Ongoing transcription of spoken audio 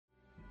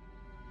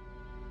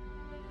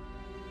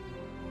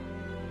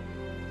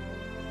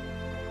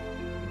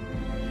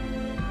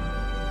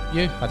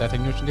ይህ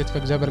ኃጢአተኞች እንዴት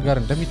ከእግዚአብሔር ጋር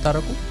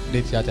እንደሚታረቁ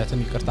እንዴት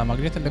ኃጢአትን ይቅርታ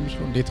ማግኘት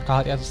እንደሚችሉ እንዴት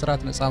ከኃጢአት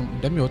ስርዓት ነፃ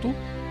እንደሚወጡ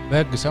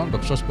በሕግ ሳይሆን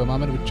በክርስቶስ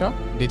በማመን ብቻ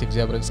እንዴት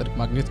እግዚአብሔርን ጽድቅ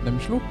ማግኘት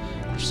እንደሚችሉ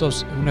ክርስቶስ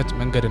እውነት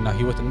መንገድና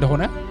ሕይወት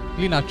እንደሆነ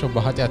ሊናቸው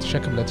በኃጢአት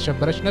ሸክም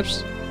ለተሸበረች ነፍስ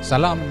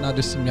ሰላምና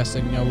ደስ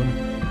የሚያሰኘውን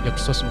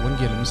የክርስቶስን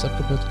ወንጌል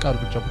የሚሰብክበት ቃሉ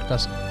ብቻ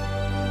ፖድካስት ነው።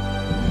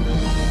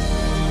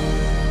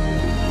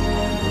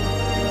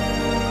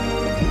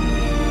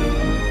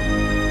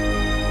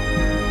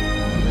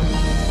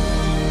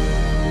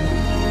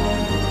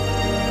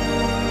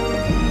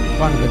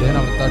 እንኳን በደህና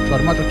መጣችሁ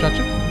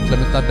አድማጮቻችን።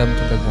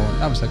 ስለምታዳምጡን ደግሞ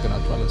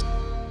እናመሰግናችኋለን።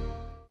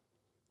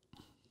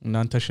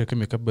 እናንተ ሸክም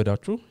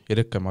የከበዳችሁ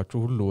የደከማችሁ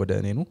ሁሉ ወደ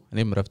እኔ ኑ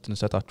እኔም ረፍትን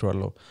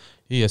እሰጣችኋለሁ።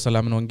 ይህ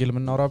የሰላምን ወንጌል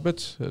የምናወራበት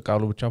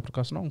ቃሉ ብቻ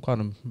ፖድካስት ነው።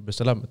 እንኳንም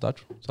በሰላም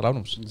መጣችሁ። ሰላም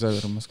ነው።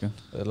 እግዚአብሔር ይመስገን።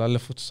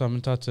 ላለፉት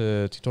ሳምንታት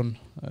ቲቶን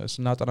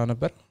ስናጠና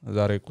ነበር።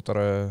 ዛሬ ቁጥር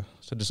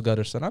 6 ጋር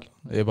ደርሰናል።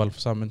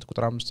 የባለፈው ሳምንት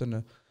ቁጥር 5ን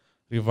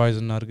ሪቫይዝ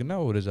እናድርግና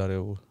ወደ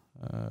ዛሬው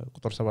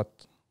ቁጥር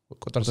 7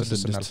 ቁጥር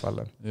 6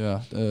 እናልፋለን።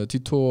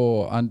 ቲቶ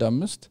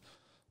 1:5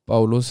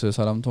 ጳውሎስ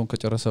ሰላምታውን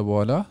ከጨረሰ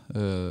በኋላ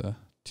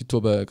ቲቶ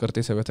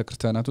በቀርጤስ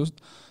ቤተክርስቲያናት ውስጥ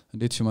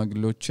እንዴት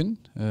ሽማግሌዎችን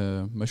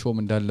መሾም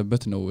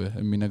እንዳለበት ነው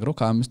የሚነግረው።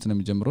 ከ5 ነው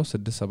የሚጀምረው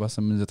 6 7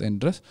 8 9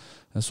 ድረስ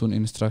እሱን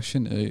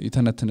ኢንስትራክሽን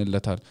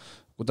ይተነትንለታል።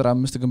 ቁጥር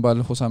 5 ግን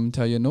ባለፈው ሳምንት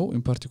ያየነው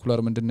ኢን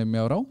ፓርቲኩላር ምንድነው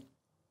የሚያወራው?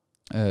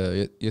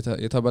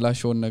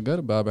 የተበላሸውን ነገር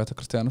በአብያተ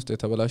ክርስቲያን ውስጥ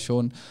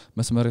የተበላሸውን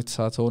መስመር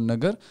የተሳተውን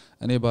ነገር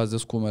እኔ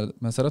ባዘዝኩ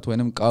መሰረት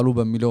ወይንም ቃሉ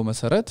በሚለው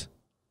መሰረት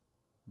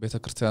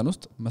ቤተክርስቲያን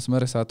ውስጥ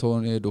መስመር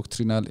የሳተውን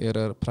ዶክትሪናል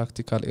ኤረር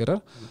ፕራክቲካል ኤረር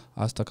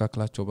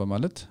አስተካክላቸው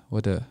በማለት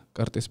ወደ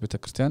ቀርጤስ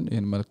ቤተክርስቲያን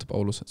ይሄን መልእክት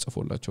ጳውሎስ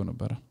ጽፎላቸው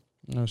ነበር።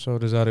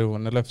 ወደ ዛሬው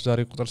እንለፍ። ዛሬ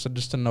ቁጥር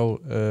 6 ነው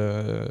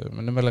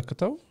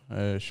የምንመለከተው።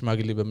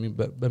 ሽማግሌ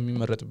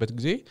በሚመረጥበት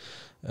ጊዜ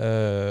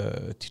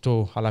ቲቶ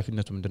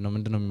ኃላፊነቱ ምንድነው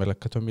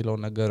የሚመለከተው የሚለው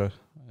ነገር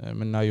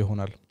ምናየው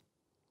ይሆናል።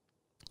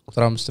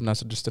 ቁጥር 5 እና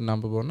 6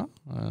 እናንብበውና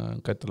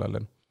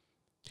እንቀጥላለን።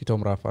 ቲቶ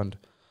ምዕራፍ 1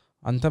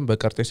 አንተም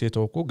በቀርጤስ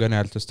የተወኩ ገና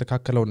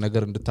ያልተስተካከለውን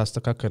ነገር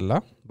እንድታስተካክልና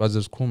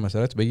ባዘዝኩ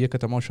መሰረት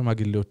በየከተማው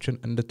ሽማግሌዎችን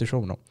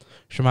እንድትሾም ነው።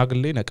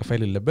 ሽማግሌ ነቀፋ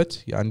የሌለበት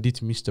የአንዲት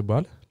ሚስት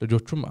ባል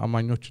ልጆቹም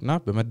አማኞችና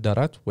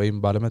በመዳራት ወይም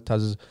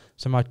ባለመታዘዝ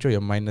ስማቸው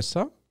የማይነሳ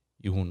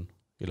ይሁን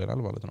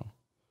ይለናል ማለት ነው።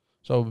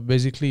 ሶ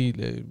ቤዚክሊ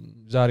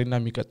ዛሬና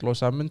የሚቀጥለው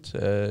ሳምንት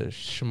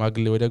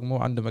ሽማግሌ ወይ ደግሞ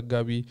አንድ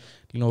መጋቢ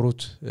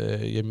ሊኖሩት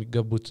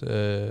የሚገቡት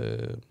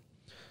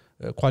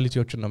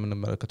ኳሊቲዎችን ነው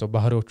የምንመለከተው፣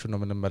 ባህሪዎችን ነው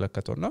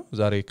የምንመለከተውና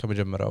ዛሬ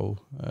ከመጀመሪያው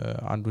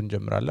አንዱን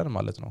ጀምራለን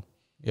ማለት ነው።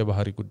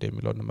 የባህሪ ጉዳይ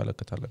የሚለውን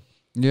እንመለከታለን።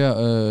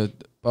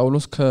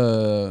 ጳውሎስ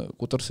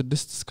ከቁጥር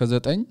 6 እስከ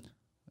 9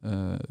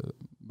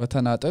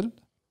 በተናጠል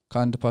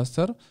ከአንድ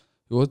ፓስተር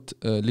ህይወት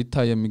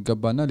ሊታይ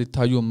የሚገባና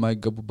ሊታዩ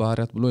የማይገቡ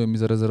ባህሪያት ብሎ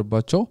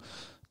የሚዘረዘርባቸው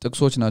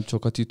ጥቅሶች ናቸው።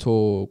 ከቲቶ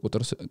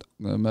ቁጥር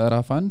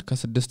ምዕራፍ 1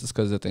 ከ6 እስከ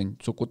 9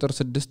 ቁጥር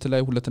 6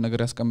 ላይ ሁለት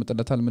ነገር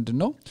ያስቀምጥለታል።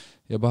 ምንድነው?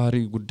 የባህሪ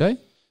ጉዳይ፣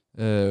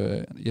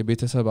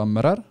 የቤተሰብ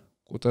አመራር።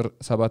 ቁጥር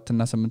 7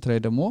 እና 8 ላይ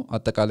ደግሞ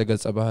አጠቃላይ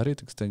ገጸ ባህሪ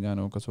ትዕግስተኛ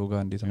ነው፣ ከሰው ጋር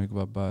እንዴት ነው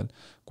ይግባባል፣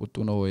 ቁጡ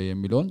ነው ወይ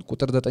የሚለውን።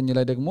 ቁጥር 9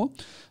 ላይ ደግሞ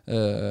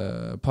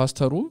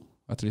ፓስተሩ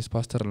አትሊስት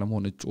ፓስተር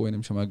ለመሆን እጩ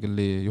ወይንም ሽማግሌ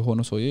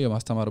የሆነ ሰውዬ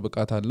የማስተማር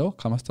ብቃት አለው፣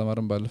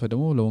 ከማስተማርም ባለፈ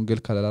ደግሞ ለወንጌል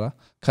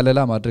ከለላ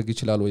ማድረግ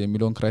ይችላል ወይ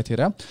የሚለውን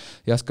ክራይቴሪያ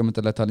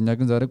ያስቀምጥለታል። እኛ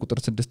ግን ዛሬ ቁጥር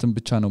 6ን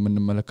ብቻ ነው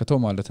የምንመለከተው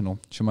ማለት ነው።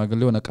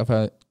 ሽማግሌው ነቀፋ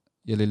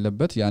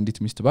የሌለበት የአንዲት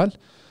ሚስት ባል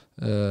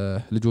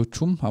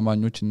ልጆቹም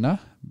አማኞችና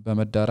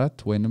በመዳራት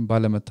ወይንም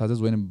ባለመታዘዝ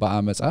ወይንም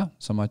በአመጻ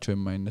ስማቸው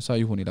የማይነሳ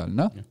ይሁን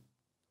ይላልና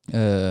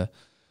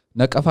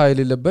ነቀፋ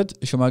የሌለበት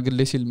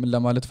ሽማግሌ ሲል ምን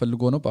ለማለት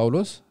ፈልጎ ነው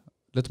ጳውሎስ?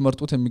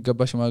 ለትመርጡት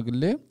የሚገባ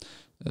ሽማግሌ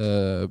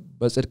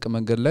በጽድቅ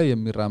መንገድ ላይ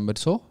የሚራመድ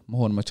ሰው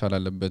መሆን መቻል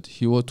አለበት።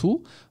 ህይወቱ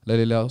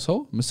ለሌላው ሰው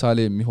ምሳሌ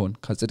የሚሆን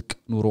ከጽድቅ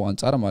ኑሮ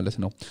አንፃር ማለት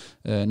ነው።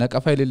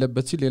 ነቀፋ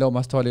የሌለበት ሲል ሌላው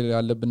ማስተዋል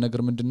ያለብን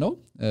ነገር ምንድነው?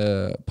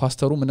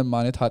 ፓስተሩ ምንም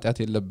ማለት ኃጢያት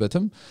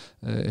የለበትም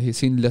ይሄ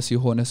ሲንለስ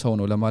የሆነ ሰው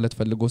ነው ለማለት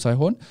ፈልጎ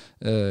ሳይሆን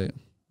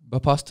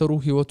በፓስተሩ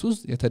ህይወት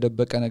ውስጥ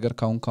የተደበቀ ነገር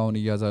ካሁን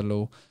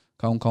ይያዛለው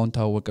ካሁን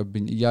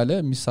ታወቀብኝ እያለ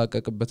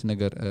የሚሳቀቅበት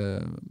ነገር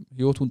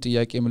ህይወቱን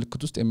ጥያቄ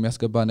ምልክት ውስጥ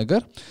የሚያስገባ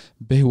ነገር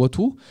በህይወቱ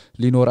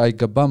ሊኖር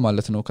አይገባም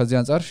ማለት ነው። ከዚህ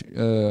አንፃር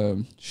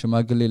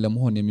ሽማግሌ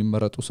ለመሆን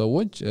የሚመረጡ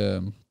ሰዎች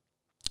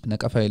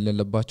ነቀፋ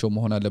የሌለባቸው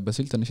መሆን አለበት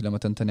ሲል ትንሽ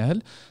ለመተንተን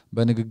ያህል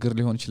በንግግር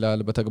ሊሆን ይችላል፣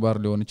 በተግባር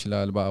ሊሆን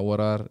ይችላል፣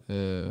 በአወራር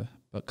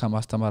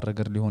ከማስተማር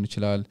ነገር ሊሆን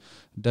ይችላል፣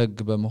 ደግ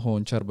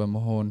በመሆን ቸር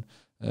በመሆን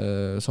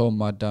ሰው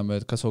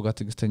ማዳመጥ ከሰው ጋር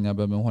ትዕግስተኛ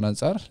በመሆን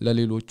አንፃር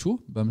ለሌሎቹ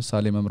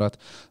በምሳሌ መምራት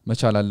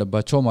መቻል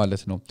አለባቸው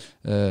ማለት ነው።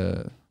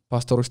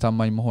 ፓስተሮች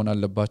ታማኝ መሆን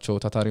አለባቸው፣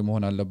 ታታሪ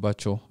መሆን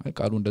አለባቸው።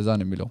 ቃሉ እንደዛ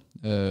ነው የሚለው።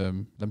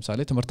 ለምሳሌ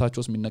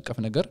ትምህርታቸውስ የሚነቀፍ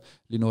ነገር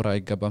ሊኖር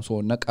አይገባም።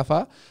 ነቀፋ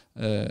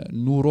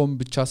ኑሮም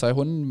ብቻ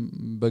ሳይሆን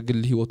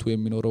በግል ህይወቱ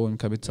የሚኖረው ወይም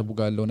ከቤተሰቡ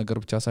ጋር ያለው ነገር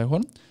ብቻ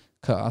ሳይሆን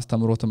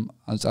ከአስተምሮትም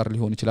አንፃር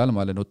ሊሆን ይችላል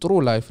ማለት ነው። ጥሩ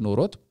ላይፍ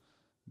ኖሮት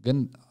ግን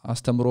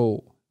አስተምሮ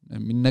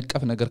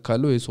የሚነቀፍ ነገር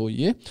ካለው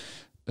የሰውዬ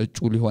እጩ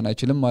ሊሆን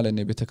አይችልም ማለት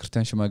ነው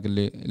ቤተክርስቲያን ሽማግሌ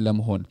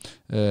ለመሆን።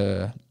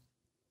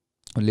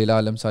 ሌላ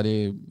ለምሳሌ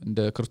እንደ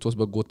ክርስቶስ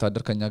በጎ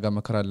ወታደር ከኛ ጋር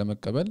መከራ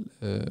ለመቀበል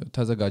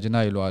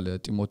ተዘጋጅና ይለዋል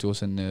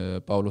ጢሞቴዎስን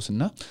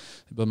ጳውሎስና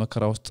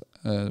በመከራ ውስጥ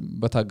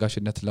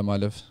በታጋሽነት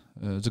ለማለፍ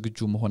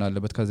ዝግጁ መሆን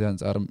አለበት ከዚህ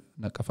አንፃር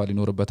ነቀፋ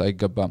ሊኖርበት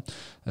አይገባም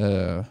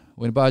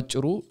ወይ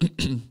በአጭሩ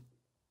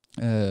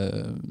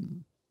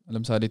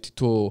ለምሳሌ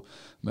ቲቶ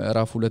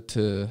ምዕራፍ 2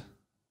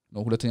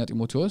 ነው ሁለተኛ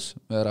ጢሞቴዎስ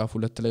ምዕራፍ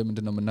 2 ላይ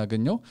ምንድነው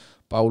የምናገኘው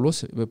ጳውሎስ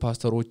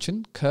ፓስተሮችን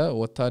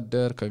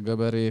ከወታደር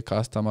ከገበሬ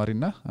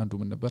ከአስተማሪና አንዱ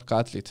ምን ነበር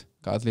ከአትሌት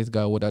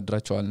ጋር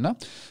ወዳድራቸዋልና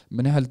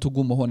ምን ያህል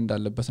ትጉ መሆን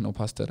እንዳለበት ነው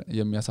ፓስተር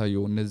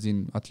የሚያሳየው እነዚህን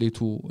አትሌቱ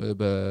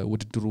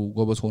በውድድሩ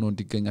ጎበዝ ሆኖ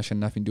እንዲገኝ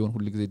አሸናፊ እንዲሆን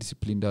ሁሉ ጊዜ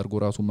ዲሲፕሊን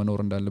ዳርጎ ራሱ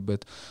መኖር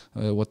እንዳለበት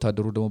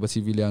ወታደሩ ደግሞ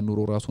በሲቪሊያን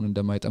ኑሮ ራሱን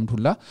እንደማይጠምድ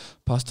ሁላ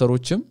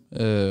ፓስተሮችም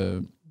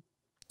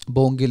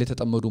በወንጌል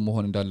የተጠመዱ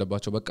መሆን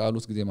እንዳለባቸው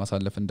በቃሉት ጊዜ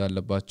ማሳለፍ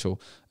እንዳለባቸው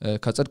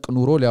ከጽድቅ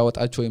ኑሮ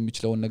ሊያወጣቸው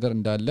የሚችለው ነገር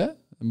እንዳለ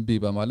እንቢ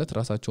በማለት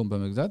ራሳቸውን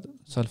በመግዛት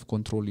ሰልፍ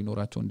ኮንትሮል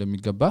ሊኖራቸው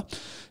እንደሚገባ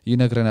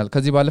ይነግረናል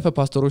ከዚህ ባለፈ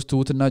ፓስተሮች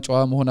ትሁትና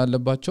ጨዋ መሆን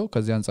አለባቸው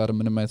ከዚህ አንፃር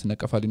ምንም አይነት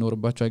ነቀፋ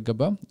ሊኖርባቸው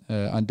አይገባም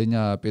አንደኛ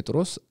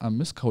ጴጥሮስ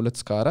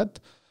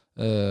 5:2-4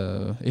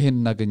 ይሄን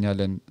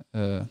እናገኛለን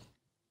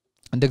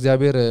እንደ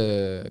እግዚአብሔር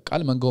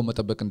ቃል መንጋው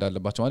መጠበቅ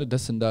እንዳለባቸው ማለት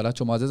ደስ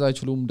እንዳላቸው ማዘዝ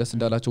አይችሉም ደስ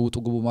እንዳላቸው ውጡ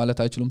ግቡ ማለት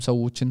አይችሉም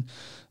ሰዎችን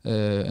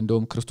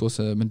እንደውም ክርስቶስ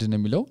ምንድነው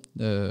የሚለው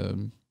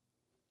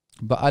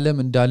በዓለም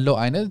እንዳለው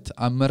አይነት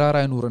አመራር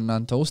አይኑር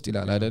እናንተ ውስጥ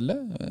ይላል አይደለ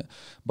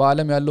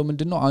በዓለም ያለው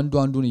ምንድነው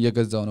አንዱ አንዱን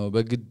እየገዛው ነው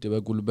በግድ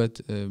በጉልበት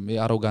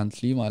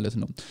አሮጋንትሊ ማለት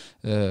ነው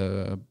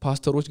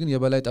ፓስተሮች ግን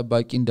የበላይ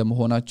ጠባቂ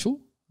እንደመሆናችሁ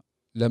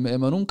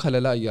ለምእመኑም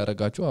ከለላ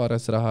ያረጋችሁ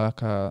አዋራስ ራሃ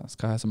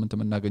እስከ 28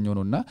 የምናገኘው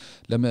ነውና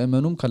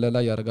ለምእመኑም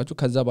ከለላ ያረጋችሁ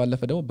ከዛ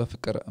ባለፈ ደግሞ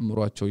በፍቅር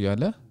እምሯቸው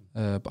ያለ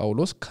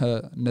ጳውሎስ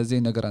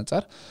ከነዚህ ነገር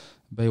አንፃር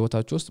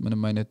በህይወታቸው ውስጥ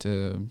ምንም አይነት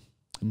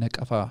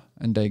ነቀፋ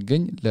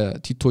እንዳይገኝ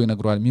ለቲቶ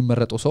ይነግራል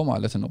የሚመረጠው ሰው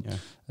ማለት ነው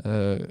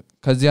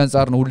ከዚህ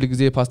አንፃር ነው ሁሉ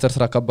ጊዜ ፓስተር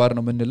ስራ ከባድ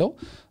ነው ምንለው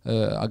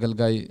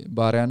አገልጋይ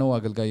ባሪያ ነው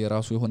አገልጋይ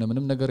የራሱ የሆነ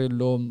ምንም ነገር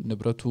የለውም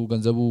ንብረቱ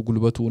ገንዘቡ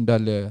ጉልበቱ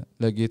እንዳለ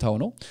ለጌታው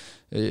ነው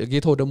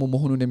ጌታው ደግሞ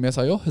መሆኑን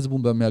የሚያሳየው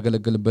ህዝቡን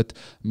በሚያገለግልበት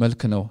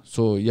መልክ ነው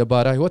ሶ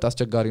የባሪያ ህይወት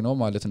አስቸጋሪ ነው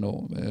ማለት ነው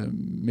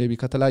ሜቢ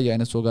ከተለያየ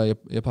አይነት ሰው ጋር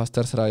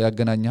የፓስተር ስራ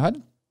ያገናኛል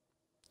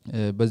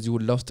በዚህ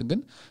ሁሉ ውስጥ ግን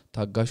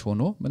ታጋሽ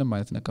ሆኖ ምንም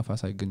አይነት ነቀፋ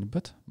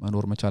ሳይገኝበት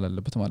መኖር መቻል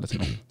አለበት ማለት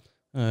ነው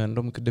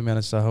እንደውም ቅድም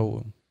ያነሳው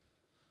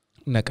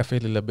ነቀፋ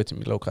የሌለበት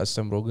የሚለው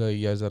ከአስተምሮ ጋር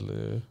ይያዛል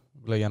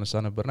ብለ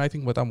ያነሳ ነበርና አይ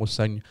ቲንክ በጣም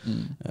ወሳኝ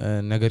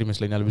ነገር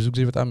ይመስለኛል ብዙ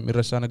ጊዜ በጣም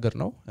የሚረሳ ነገር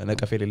ነው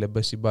ነቀፋ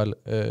የሌለበት ሲባል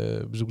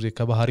ብዙ ጊዜ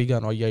ከባህሪ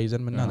ጋር ነው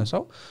አያይዘን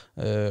ምናነሳው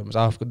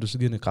መጽሐፍ ቅዱስ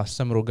ግን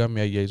ከአስተምሮ ጋር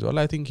የሚያያይዘው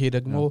አይ ቲንክ ይሄ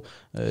ደግሞ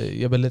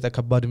የበለጠ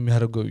ከባድ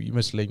የሚያደርገው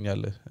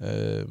ይመስለኛል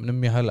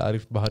ምንም ያህል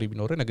አሪፍ ባህሪ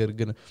ቢኖር ነገር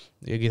ግን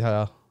የጌታ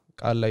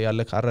ቃል ላይ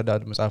ያለ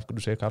ካረዳድ መጽሐፍ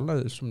ቅዱስ አይካልና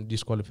እሱም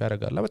ዲስኳሊፋይ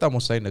ያደርጋል በጣም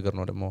ወሳኝ ነገር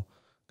ነው ደግሞ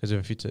ከዚህ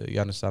በፊት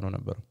ያነሳ ነው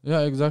ነበር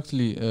ያ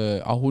ኤግዛክትሊ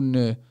አሁን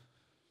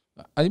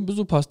አይ ብዙ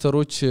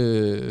ፓስተሮች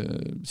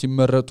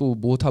ሲመረጡ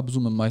ቦታ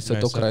ብዙም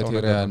የማይሰጠው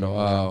ክራይቴሪያ ነው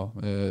አዎ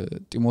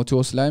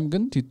ጢሞቴዎስ ላይም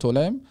ግን ቲቶ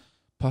ላይም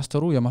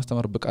ፓስተሩ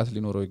የማስተማር ብቃት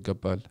ሊኖረው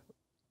ይገባል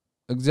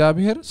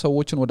እግዚአብሔር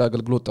ሰዎችን ወደ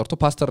አገልግሎት ጠርቶ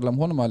ፓስተር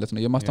ለመሆን ማለት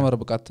ነው የማስተማር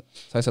ብቃት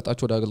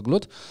ሳይሰጣቸው ወደ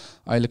አገልግሎት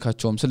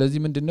አይልካቸውም ስለዚህ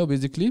ምንድነው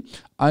ቤዚክሊ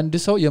አንድ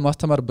ሰው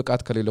የማስተማር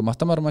ብቃት ከሌለው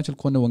ማስተማር ማይችል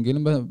ከሆነ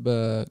ወንጌልን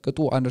በቅጡ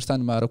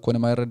አንደርስታንድ ማድረግ ከሆነ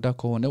ማይረዳ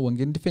ከሆነ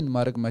ወንጌልን ዲፌንድ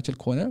ማድረግ ማይችል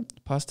ከሆነ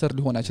ፓስተር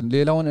ሊሆን አይችልም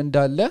ሌላውን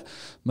እንዳለ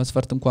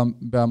መስፈርት እንኳን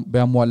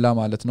ቢያሟላ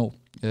ማለት ነው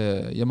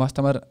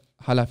የማስተማር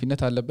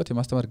ኃላፊነት አለበት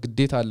የማስተማር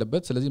ግዴታ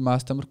አለበት ስለዚህ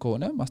ማስተምር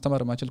ከሆነ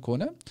ማስተማር ማይችል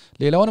ከሆነ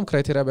ሌላውንም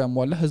ክራይቴሪያ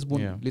ቢያሟላ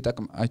ህዝቡን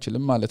ሊጠቅም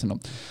አይችልም ማለት ነው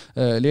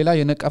ሌላ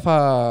የነቀፋ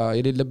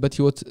የሌለበት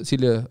ህይወት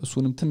ሲል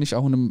እሱንም ትንሽ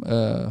አሁንም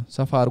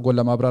ሰፋ አርጎ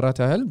ለማብራራት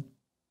ያህል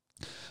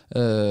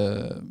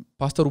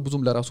ፓስተሩ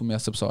ብዙም ለራሱ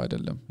የሚያስብ ሰው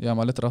አይደለም ያ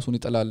ማለት ራሱን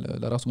ይጠላል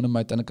ለራሱ ምንም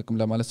አይጠነቀቅም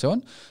ለማለት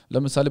ሳይሆን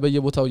ለምሳሌ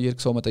በየቦታው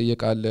የርክ ሰው መጠየቅ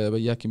አለ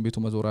በየሐኪም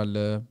ቤቱ መዞር አለ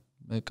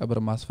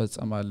ቀብር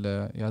ማስፈጸም አለ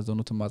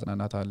ያዘኑትን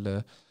ማጽናናት አለ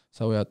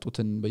ሰው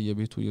ያጡትን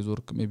በየቤቱ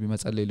የዞርክ ሜቢ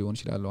መጸለይ ሊሆን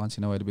ይችላል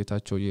አንሲና ወደ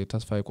ቤታቸው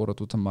የተስፋ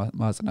የቆረጡትን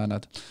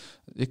ማጽናናት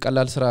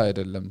ይቀላል ስራ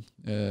አይደለም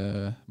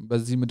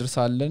በዚህ ምድር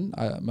ሳለን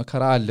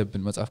መከራ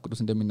አለብን መጽሐፍ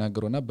ቅዱስ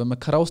እንደሚናገረውና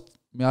በመከራ ውስጥ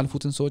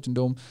የሚያልፉትን ሰዎች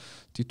እንደውም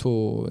ቲቶ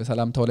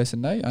ሰላምታው ላይ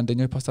ስናይ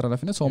አንደኛው የፓስተር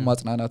ኃላፊነት ሰው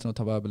ማጽናናት ነው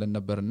ተባብለን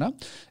ነበርና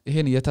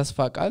ይሄን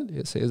የተስፋ ቃል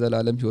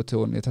የዘላለም ህይወት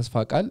የሆነ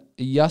የተስፋ ቃል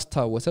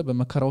እያስታወሰ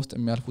በመከራ ውስጥ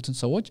የሚያልፉትን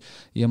ሰዎች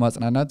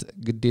የማጽናናት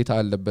ግዴታ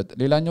አለበት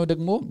ሌላኛው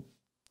ደግሞ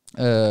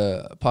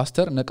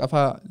ፓስተር ነቀፋ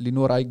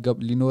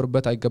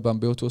ሊኖርበት አይገባም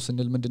በህይወቱ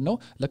ስንል ምንድነው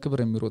ለክብር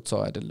የሚሮጥ ሰው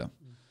አይደለም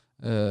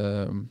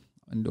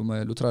እንደውም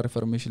ሉትራ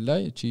ሪፎርሜሽን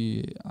ላይ እቺ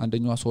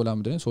አንደኛው ሶላ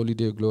ምንድነው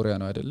ሶሊዴ ግሎሪያ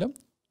ነው አይደለም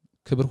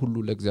ክብር ሁሉ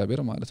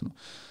ለእግዚአብሔር ማለት ነው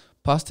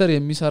ፓስተር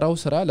የሚሰራው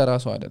ስራ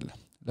ለራሱ አይደለም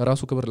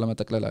ለራሱ ክብር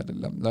ለመጠቅለል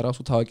አይደለም ለራሱ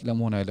ታዋቂ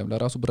ለመሆን አይደለም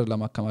ለራሱ ብር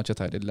ለማከማቸት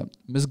አይደለም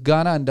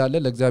ምስጋና እንዳለ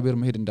ለእግዚአብሔር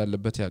መሄድ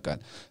እንዳለበት ያውቃል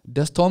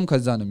ደስታውም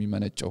ከዛ ነው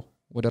የሚመነጨው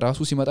ወደ ራሱ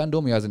ሲመጣ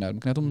እንደውም ያዝናል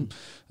ምክንያቱም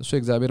እሱ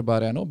እግዚአብሔር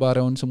ባሪያ ነው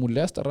ባሪያውን ስሙን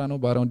ላይ ያስጠራ ነው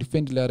ባሪያውን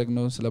ዲፌንድ ሊያደርግ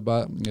ነው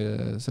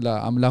ስለ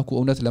አምላኩ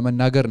እውነት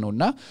ለመናገር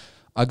ነውና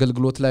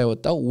አገልግሎት ላይ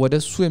ወጣው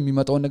ወደሱ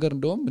የሚመጣው ነገር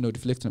እንደውም ነው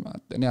ዲፍሌክት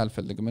እኔ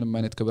አልፈልግም ምንም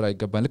አይነት ክብር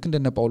አይገባን ልክ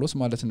እንደነ ጳውሎስ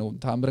ማለት ነው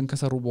ታምረን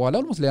ከሰሩ በኋላ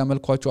አልሞስ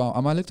ሊያመልኳቸው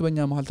አማልክት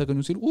በእኛ መሃል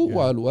ተገኙ ሲሉ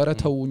አሉ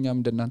ወረተው እኛም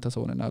እንደናንተ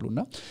ሰውነን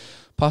አሉና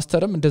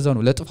ፓስተርም እንደዛው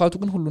ነው ለጥፋቱ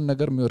ግን ሁሉን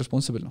ነገር የሚው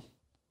ሪስፖንሲብል ነው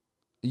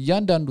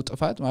እያንዳንዱ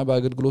ጥፋት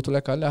በአገልግሎቱ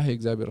ላይ ካለ አሄ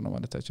እግዚአብሔር ነው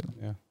ማለት አይችልም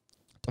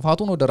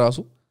ጥፋቱን ወደ ራሱ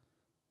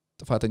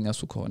ጥፋተኛ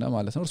እሱ ከሆነ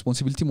ማለት ነው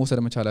ሪስፖንሲቢሊቲ መውሰድ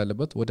መቻል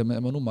አለበት ወደ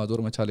ምእመኑ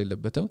ማዞር መቻል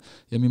የለበትም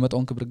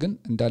የሚመጣውን ክብር ግን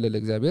እንዳለ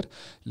ለእግዚአብሔር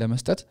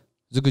ለመስጠት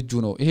ዝግጁ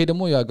ነው ይሄ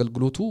ደግሞ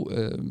የአገልግሎቱ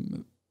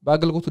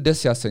በአገልግሎቱ ደስ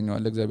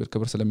ያሰኘዋል ለእግዚአብሔር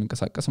ክብር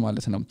ስለሚንቀሳቀስ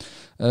ማለት ነው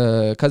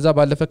ከዛ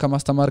ባለፈ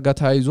ከማስተማር ጋር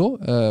ታይዞ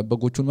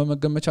በጎቹን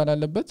መመገብ መቻል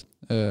አለበት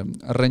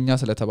እረኛ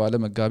ስለተባለ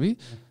መጋቢ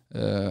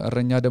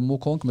እረኛ ደግሞ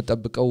ኮንክ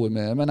መጠብቀው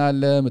ምእመን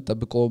አለ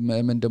መጠብቀው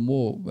ምእመን ደግሞ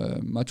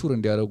ማቹር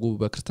እንዲያደርጉ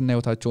በክርስትና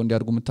ህይወታቸው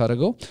እንዲያድጉ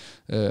የምታደርገው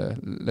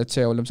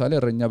ለምሳሌ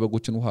እረኛ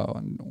በጎችን ውሃ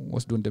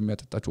ወስዶ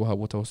እንደሚያጠጣቸው ውሃ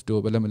ቦታ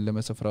ወስዶ በለምለም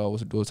ስፍራ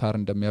ወስዶ ሳር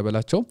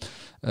እንደሚያበላቸው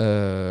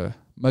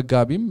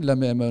መጋቢም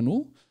ለምእመኑ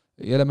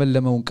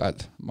የለመለመውን ቃል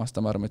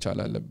ማስተማር መቻል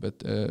አለበት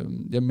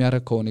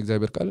የሚያረከውን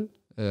እግዚአብሔር ቃል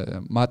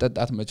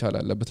ማጠጣት መቻል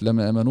አለበት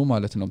ለምእመኑ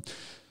ማለት ነው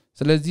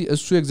ስለዚህ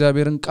እሱ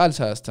የእግዚአብሔርን ቃል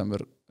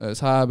ሳያስተምር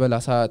ሳያበላ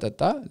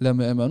ሳያጠጣ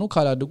ለምእመኑ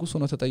ካላደጉ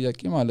ሱነ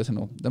ተጠያቂ ማለት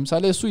ነው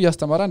ለምሳሌ እሱ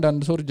ያስተማራ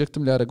አንድ ሰው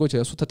ሪጀክትም ሊያደርገው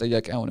ይችላል እሱ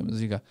ተጠያቂ አይሆንም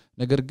እዚህ ጋር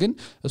ነገር ግን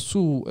እሱ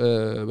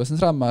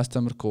በስንስራት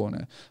ማስተምር ከሆነ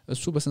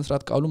እሱ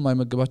በስንስራት ቃሉ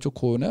የማይመግባቸው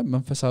ከሆነ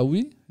መንፈሳዊ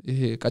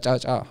ይሄ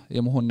ቀጫጫ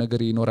የመሆን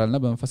ነገር ይኖራልና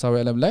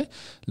በመንፈሳዊ ዓለም ላይ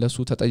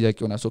ለሱ ተጠያቂ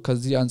ይሆናል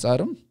ከዚህ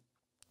አንፃርም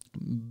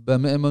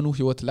በምእመኑ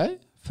ህይወት ላይ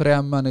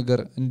ፍሬያማ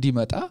ነገር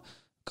እንዲመጣ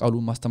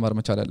ቃሉን ማስተማር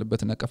መቻል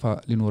አለበት ነቀፋ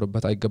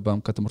ሊኖርበት አይገባም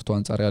ከትምርቱ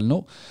አንፃር ያልነው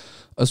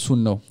እሱን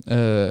ነው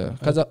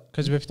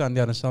ከዚህ በፊት አንድ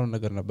ያነሳው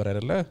ነገር ነበር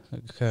አይደለ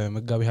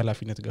ከመጋቢ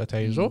ኃላፊነት ጋር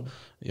ታይዞ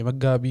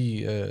የመጋቢ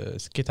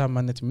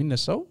ስኬታማነት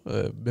የሚነሳው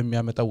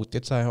በሚያመጣው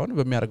ውጤት ሳይሆን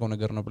በሚያደርገው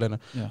ነገር ነው ብለን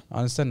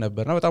አንስተን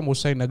ነበርና በጣም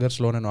ወሳኝ ነገር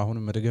ስለሆነ ነው አሁን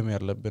መደገም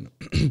ያለብን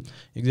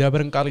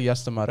የእግዚአብሔርን ቃል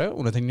ያስተማረ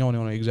እውነተኛውን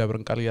የሆነ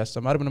የእግዚአብሔርን ቃል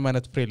ያስተማረ ምንም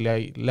አይነት ፍሬ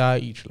ላይ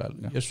ይችላል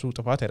የሱ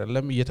ጥፋት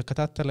አይደለም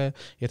እየተከታተለ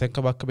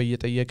የተንከባከበ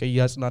እየጠየቀ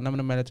ያጽናና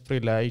ምንም አይነት ፍሬ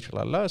ላይ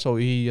ይችላል ሰው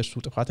ይሄ የሱ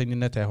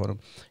ጥፋተኝነት አይሆንም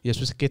የሱ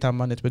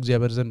ስኬታማነት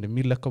በእግዚአብሔር ዘንድ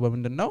የሚለካው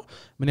በምንድነው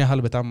ምን ያህል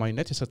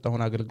በታማኝነት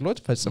የሰጠውን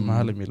አገልግሎት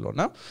ፈጽመሃል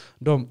የሚለውና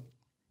እንደውም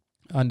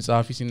አንድ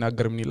ጻፊ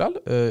ሲናገር ምን ይላል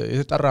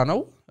የተጠራ ነው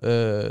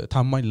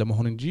ታማኝ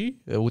ለመሆን እንጂ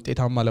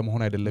ውጤታማ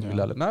ለመሆን አይደለም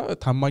ይላልና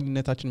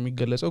ታማኝነታችን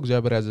የሚገለጸው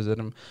እግዚአብሔር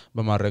ያዘዘንም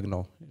በማድረግ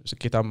ነው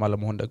ስኬታማ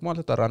ለመሆን ደግሞ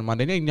አልተጠራንም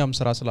አንደኛ እኛም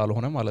ስራ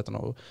ስላልሆነ ማለት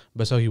ነው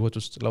በሰው ህይወት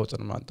ውስጥ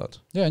ለውጥን ማምጣት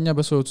እኛ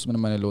በሰው ህይወት ውስጥ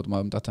ምንም አይነት ለውጥ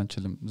ማምጣት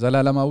አንችልም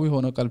ዘላለማዊ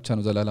ሆነ ቃል ብቻ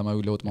ነው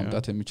ዘላለማዊ ለውጥ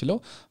ማምጣት የሚችለው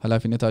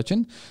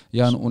ኃላፊነታችን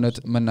ያን እውነት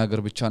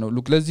መናገር ብቻ ነው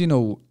ሉክ ለዚህ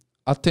ነው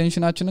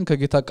አቴንሽናችንን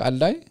ከጌታ ቃል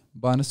ላይ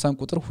በአንሳን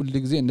ቁጥር ሁሉ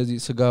ጊዜ እነዚህ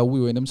ስጋዊ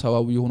ወይንም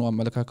ሰዋዊ የሆኑ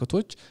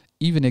አመለካከቶች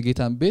ኢቭን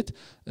የጌታን ቤት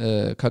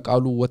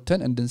ከቃሉ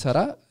ወተን እንድንሰራ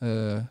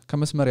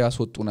ከመስመር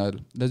ያስወጡናል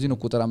ለዚህ ነው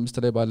ቁጥር 5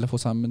 ላይ ባለፈው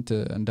ሳምንት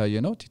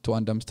እንዳየነው ቲቶ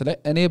 1:5 ላይ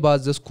እኔ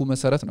ባዘዝኩ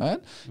መሰረት ነው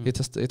አይደል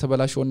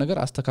የተበላሸውን ነገር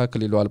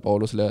አስተካክል ይለዋል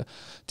ጳውሎስ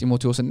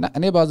ለጢሞቴዎስና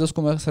እኔ ባዘዝኩ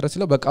መሰረት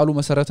ሲለው በቃሉ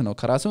መሰረት ነው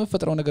ከራስ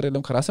መፈጠረው ነገር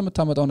የለም ከራስ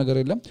መታመጣው ነገር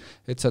የለም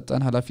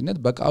የተሰጠን ኃላፊነት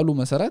በቃሉ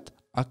መሰረት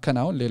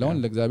አከናውን ሌላውን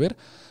ለእግዚአብሔር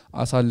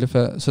አሳልፈ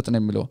ስጥ ነው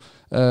የሚለው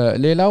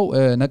ሌላው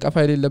ነቀፋ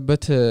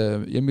የሌለበት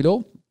የሚለው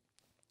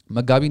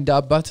መጋቢ እንደ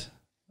አባት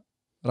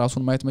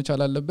ራሱን ማየት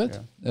መቻል አለበት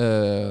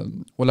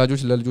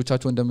ወላጆች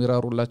ለልጆቻቸው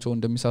እንደሚራሩላቸው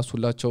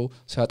እንደሚሳሱላቸው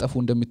ሲያጠፉ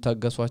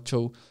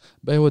እንደሚታገሷቸው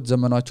በህይወት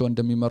ዘመናቸው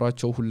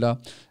እንደሚመሯቸው ሁላ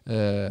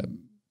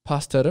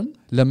ፓስተርም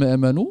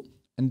ለምእመኑ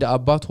እንደ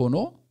አባት ሆኖ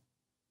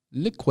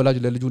ልክ ወላጅ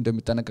ለልጁ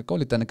እንደሚጠነቀቀው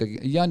ሊጠነቀቅ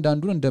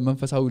እያንዳንዱን እንደ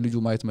መንፈሳዊ ልጁ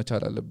ማየት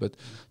መቻል አለበት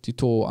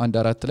ቲቶ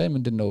 1:4 ላይ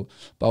ምንድነው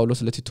ጳውሎስ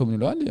ለቲቶ ምን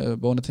ይለዋል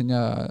በእውነተኛ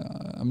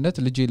እምነት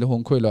ልጅ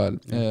ለሆንኩ ይለዋል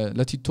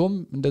ለቲቶም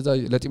እንደዛ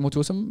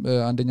ለጢሞቴዎስም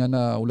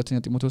አንደኛና ሁለተኛ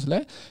ጢሞቴዎስ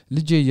ላይ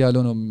ልጅ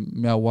እያለው ነው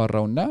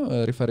የሚያዋራውና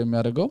ሪፈር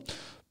የሚያደርገው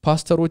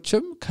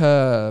ፓስተሮችም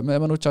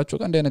ከመእመኖቻቸው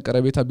ጋር እንደነ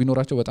ቀረቤታ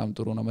ቢኖራቸው በጣም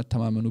ጥሩ ነው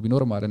መተማመኑ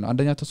ቢኖር ማለት ነው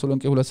አንደኛ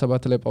ተሰሎንቄ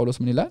 2:7 ላይ ጳውሎስ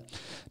ምን ይላል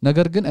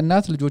ነገር ግን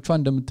እናት ልጆቿን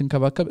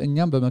እንደምትንከባከብ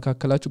እኛም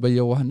በመካከላችሁ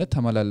በየዋህነት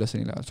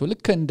ተመላለስን ይላል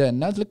ልክ እንደ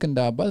እናት ልክ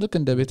እንደ አባት ልክ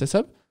እንደ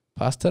ቤተሰብ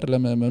ፓስተር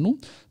ለምእመኑ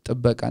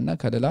ጥበቃና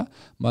ከለላ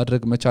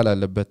ማድረግ መቻል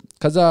አለበት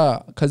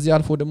ከዚህ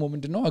አልፎ ደግሞ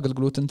ምንድነው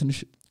አገልግሎትን ትንሽ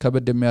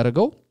ከበድ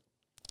የሚያደርገው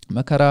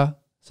መከራ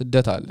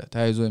ስደት አለ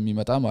ታይዞ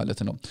የሚመጣ ማለት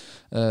ነው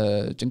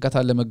ጭንቀት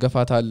አለ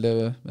መገፋት አለ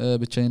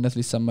ብቸኝነት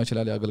ሊሰማ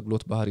ይችላል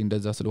የአገልግሎት ባህሪ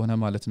እንደዛ ስለሆነ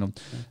ማለት ነው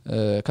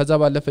ከዛ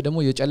ባለፈ ደግሞ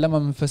የጨለማ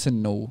መንፈስን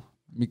ነው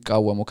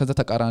የሚቃወመው ከዛ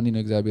ተቃራኒ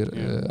ነው እግዚአብሔር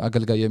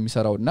አገልጋይ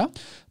የሚሰራውና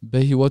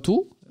በህይወቱ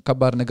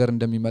ከባድ ነገር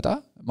እንደሚመጣ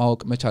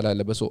ማወቅ መቻል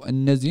አለበት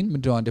እነዚህን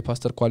ምንድነው አንድ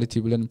ፓስተር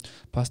ኳሊቲ ብለን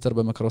ፓስተር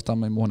በመከራው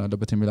ታማኝ መሆን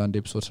አለበት የሚል አንድ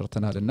ኤፒሶድ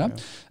ሰርተናልና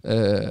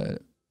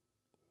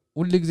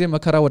ሁሉ ጊዜ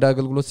መከራ ወደ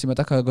አገልግሎት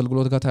ሲመጣ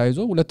ከአገልግሎት ጋር ታይዞ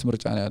ሁለት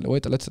ምርጫ ነው ያለው ወይ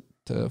ጥለት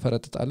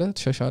ፈረጥጣለ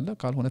ትሸሻለ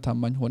ካልሆነ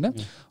ታማኝ ሆነ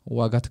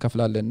ዋጋ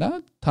ትከፍላለና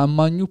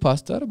ታማኙ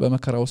ፓስተር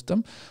በመከራ ውስጥም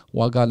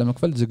ዋጋ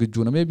ለመክፈል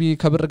ዝግጁ ነው ሜቢ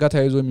ከብር ጋር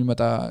ታይዞ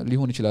የሚመጣ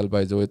ሊሆን ይችላል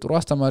ባይዘው ጥሩ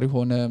አስተማሪ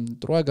ሆነ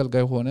ጥሩ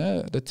አገልጋይ ሆነ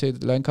ለቴ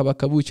ላይን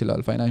ከባከቡ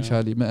ይችላል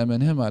ፋይናንሻሊ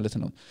መእመንህ ማለት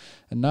ነው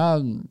እና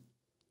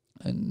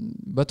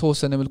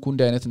በተወሰነ መልኩ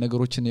እንደ አይነት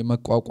ነገሮችን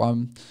የመቋቋም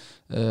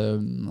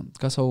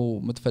ከሰው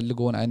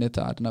የምትፈልገውን አይነት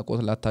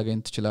አድናቆት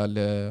ላታገኝ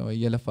ትችላለህ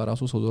የለፋ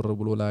ራሱ ሰው ዞር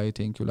ብሎ ላይ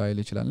ቴንኪው ላይ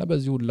ይችላልና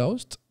በዚህ ሁሉ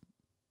ውስጥ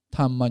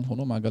ታማኝ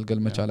ሆኖ ማገልገል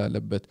መቻል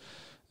አለበት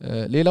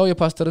ሌላው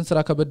የፓስተርን ስራ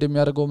ከበድ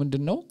የሚያደርገው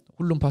ምንድነው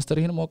ሁሉም ፓስተር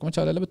ይሄን ማወቅ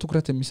መቻል አለበት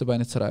ትኩረት የሚስብ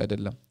አይነት ስራ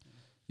አይደለም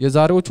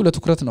የዛሬዎቹ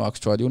ለትኩረት ነው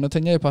አክቹአሊ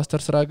እውነተኛ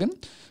የፓስተር ስራ ግን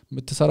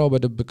የምትሰራው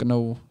በድብቅ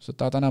ነው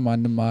ስታጠና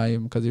ማንንም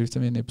አይም ከዚህ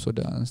በፊትም የኔ ኤፒሶድ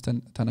አንስተን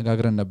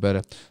ተነጋግረን ነበር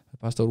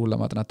ፓስተሩ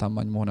ለማጥናት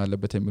ታማኝ መሆን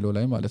አለበት የሚለው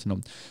ላይ ማለት ነው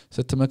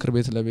ስትመክር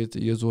ቤት ለቤት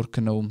የዞርክ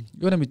ነው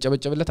የሆነ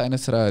የሚጨበጨብለት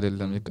አይነት ስራ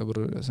አይደለም የቀብር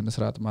ስነ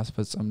ስርዓት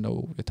ማስፈጸም ነው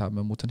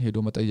የታመሙትን ሄዶ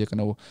መጠየቅ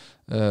ነው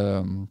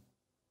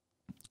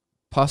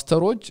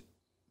ፓስተሮች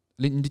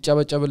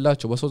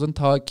እንዲጨበጨብላቸው በሰው ዘንድ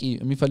ታዋቂ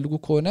የሚፈልጉ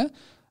ከሆነ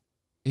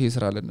ይሄ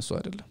ስራ ለነሱ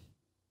አይደለም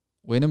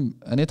ወይንም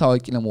እኔ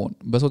ታዋቂ ለመሆን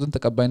በሰው ዘንድ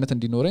ተቀባይነት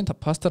እንዲኖረኝ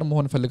ፓስተር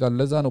መሆን ፈልጋለሁ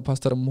ለዛ ነው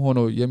ፓስተር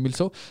መሆነው የሚል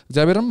ሰው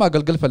እግዚአብሔርን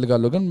ማገልገል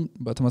ፈልጋለሁ ግን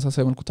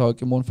በተመሳሳይ መልኩ ታዋቂ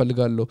መሆን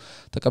ፈልጋለሁ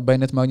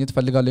ተቀባይነት ማግኘት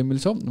ፈልጋለሁ የሚል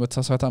ሰው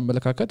በተሳሳተ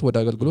አመለካከት ወደ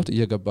አገልግሎት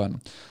እየገባ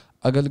ነው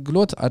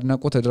አገልግሎት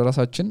አድናቆት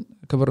ለራሳችን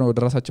ክብር ነው ወደ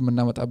ራሳችን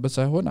የምናመጣበት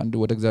ሳይሆን አንድ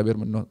ወደ እግዚአብሔር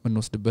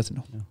የምንወስድበት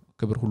ነው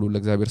ክብር ሁሉ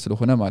ለእግዚአብሔር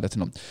ስለሆነ ማለት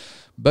ነው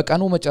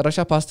በቀኑ መጨረሻ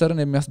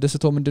ፓስተርን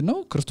የሚያስደስተው ምንድነው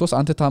ክርስቶስ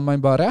አንተ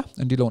ታማኝ ባሪያ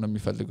እንዲለው ነው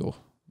የሚፈልገው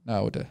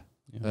ወደ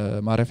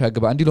ማረፊያ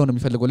ግባ እንዲለው ነው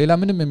የሚፈልገው ሌላ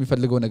ምንም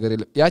የሚፈልገው ነገር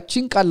የለም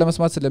ያቺን ቃል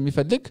ለመስማት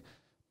ስለሚፈልግ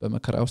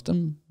በመከራ ውስጥም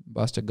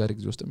በአስቸጋሪ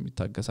ጊዜ ውስጥም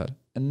ይታገሳል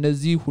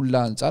እነዚህ ሁሉ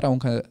አንፃር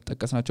አሁን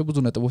ከጠቀስናቸው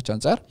ብዙ ነጥቦች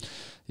አንፃር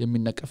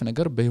የሚነቀፍ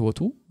ነገር በህይወቱ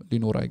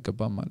ሊኖር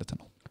አይገባም ማለት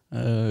ነው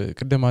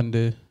ቅድም አንድ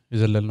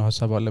የዘለልነው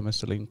ሐሳብ አለ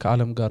መሰለኝ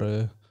ከዓለም ጋር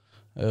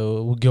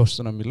ውጊያ ውስጥ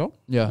ነው የሚለው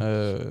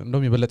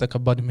እንደውም የበለጠ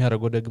ከባድ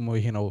የሚያደርገው ደግሞ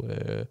ይሄ ነው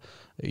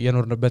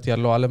የኖርንበት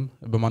ያለው ዓለም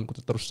በማን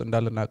ቁጥጥር ውስጥ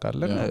እንዳለና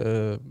ቃለን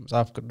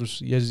መጽሐፍ ቅዱስ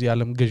የዚህ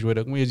ዓለም ገዢ ወይ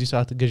ደግሞ የዚህ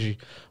ሰዓት ገዢ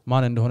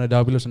ማን እንደሆነ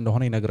ዳቢሎስ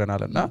እንደሆነ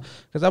ይነግረናልና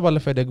ከዛ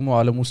ባለፈ ደግሞ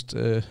ዓለም ውስጥ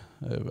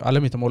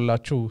ዓለም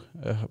የተሞላችው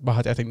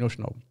በኃጢአተኞች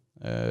ነው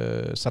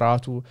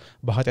ስርዓቱ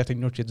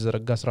በኃጢአተኞች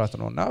የተዘረጋ ስርዓት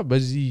ነውና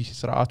በዚህ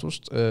ስርዓት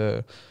ውስጥ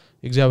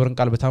እግዚአብሔርን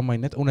ቃል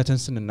በታማኝነት እውነትን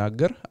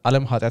ስንናገር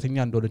ዓለም ኃጢአተኛ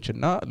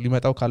እንደሆነችና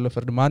ሊመጣው ካለው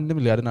ፍርድ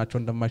ማንንም ሊያድናቸው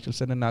እንደማይችል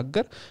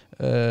ስንናገር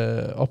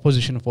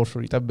ኦፖዚሽን ፎርስ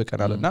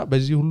ይጠብቀናልና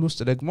በዚህ ሁሉ ውስጥ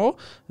ደግሞ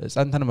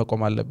ጸንተን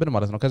መቆም አለብን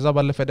ማለት ነው ከዛ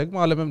ባለፈ ደግሞ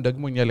ዓለምም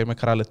ደግሞ እኛ ላይ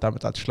መከራ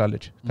ልታመጣ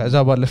ትችላለች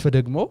ከዛ ባለፈ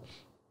ደግሞ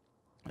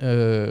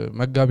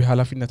መጋቢ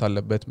ኃላፊነት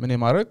አለበት ምን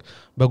የማድረግ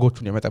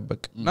በጎቹን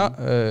የመጠበቅና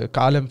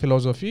ከዓለም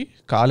ፊሎሶፊ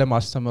ከዓለም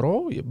አስተምሮ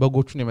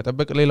በጎቹን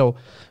የመጠበቅ ሌላው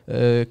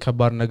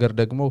ከባድ ነገር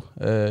ደግሞ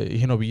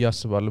ይሄ ነው ብዬ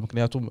አስባለሁ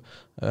ምክንያቱም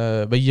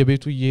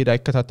በየቤቱ እየሄደ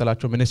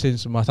አይከታተላቸው ምን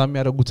ሴንስ ማታም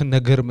ያደርጉትን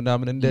ነገር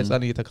ምናምን እንደ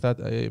ህፃን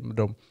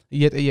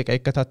እየጠየቀ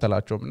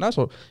አይከታተላቸውምና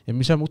ሶ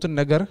የሚሰሙትን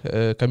ነገር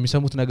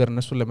ከሚሰሙት ነገር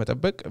እነሱን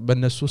ለመጠበቅ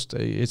በእነሱ ውስጥ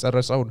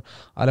የጸረጸውን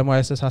ዓለማዊ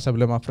አስተሳሰብ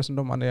ለማፍረስ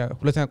እንደውም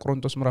ሁለተኛ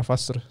ቆሮንቶስ ምዕራፍ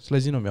 10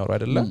 ስለዚህ ነው የሚያወራው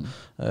አይደለም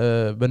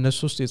በእነሱ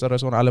ውስጥ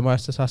የጸረጸውን ዓለማዊ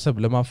አስተሳሰብ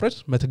ለማፍረስ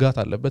መትጋት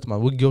አለበት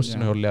ማለት ውጊያ ውስጥ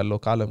ነው ያለው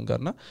ከዓለም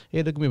ጋርና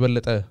ይሄ ደግሞ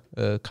የበለጠ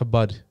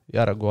ከባድ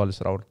ያደርገዋል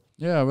ስራውን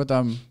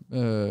በጣም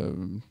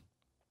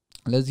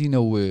ለዚህ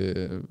ነው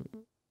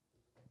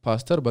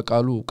ፓስተር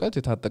በቃሉ ዕውቀት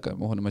የታጠቀ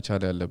መሆን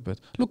መቻል ያለበት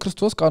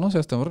ክርስቶስ ቃሉን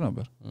ሲያስተምር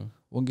ነበር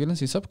ወንጌልን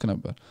ሲሰብክ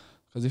ነበር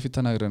ከዚህ ፊት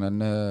ተናግረናል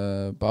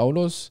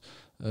ጳውሎስ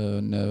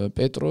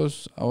ጴጥሮስ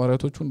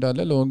ሐዋርያቶቹ እንዳለ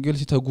ለወንጌል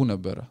ሲተጉ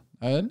ነበር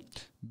አይደል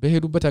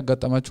በሄዱበት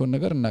ያጋጠማቸውን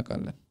ነገር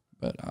እናውቃለን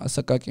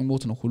አሰቃቂ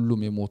ሞት ነው ሁሉም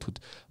የሞቱት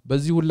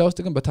በዚህ ሁላ ውስጥ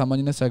ግን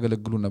በታማኝነት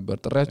ሲያገለግሉ ነበር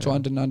ጥሪያቸው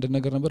አንድ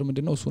ነገር ነበር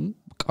ምንድነው እሱን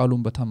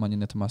ቃሉን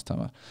በታማኝነት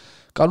ማስተማር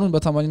ቃሉን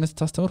በታማኝነት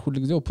ታስተምር ሁሉ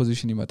ጊዜ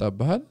ኦፖዚሽን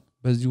ይመጣብሃል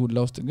በዚህ ሁላ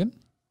ውስጥ ግን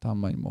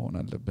ታማኝ መሆን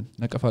አለብን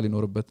ነቀፋ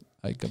ሊኖርበት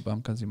አይገባም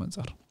ከዚህ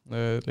መንጻር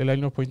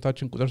ሌላኛው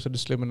ፖይንታችን ቁጥር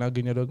 6 ላይ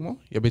የምናገኘው ደግሞ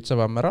የቤተሰብ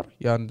አመራር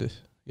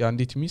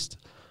የአንዲት ሚስት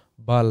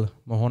ባል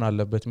መሆን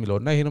አለበት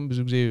የሚለውና ይሄንም ብዙ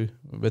ጊዜ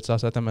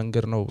በተሳሳተ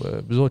መንገድ ነው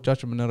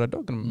ብዙዎቻችን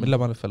የምንረዳው ግን ምን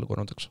ለማለት ፈልጎ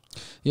ነው ጥቅሱ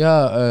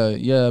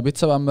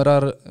የቤተሰብ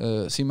አመራር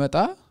ሲመጣ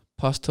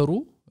ፓስተሩ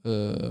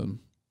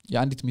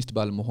የአንዲት ሚስት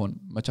ባል መሆን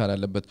መቻል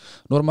አለበት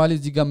ኖርማሊ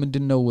እዚህ ጋር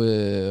ምንድነው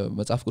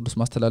መጽሐፍ ቅዱስ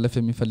ማስተላለፍ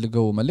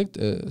የሚፈልገው መልእክት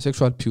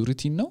ሴክሹዋል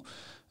ፒዩሪቲ ነው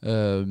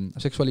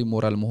ሴክሹዋሊ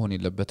ሞራል መሆን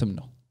የለበትም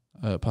ነው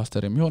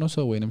ፓስተር የሚሆነው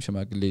ሰው ወይንም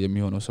ሽማግሌ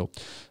የሚሆነው ሰው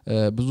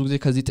ብዙ ጊዜ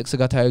ከዚህ ጥቅስ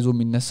ጋር ተያይዞ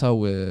የሚነሳው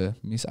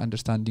ሚስ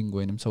አንደርስታንዲንግ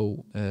ወይንም ሰው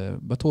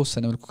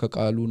በተወሰነ መልኩ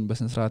ከቃሉን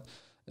በስንስራት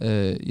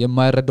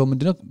የማይረዳው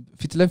ምንድነው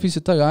ፊት ለፊት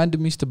ስታው አንድ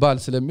ሚስት ባል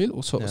ስለሚል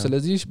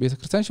ስለዚህ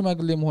ቤተክርስቲያን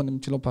ሽማግሌ መሆን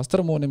የሚችለው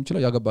ፓስተር መሆን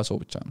የሚችለው ያገባ ሰው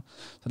ብቻ ነው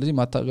ስለዚህ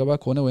ማታገባ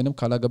ከሆነ ወይንም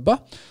ካላገባ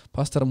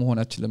ፓስተር መሆን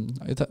አይችልም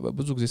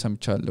ብዙ ጊዜ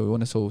ሰምቻለሁ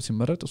የሆነ ሰው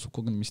ሲመረጥ እሱ እኮ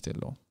ግን ሚስት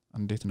የለውም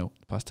እንዴት ነው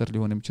ፓስተር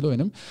ሊሆን የሚችለው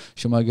ወይንም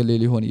ሽማግሌ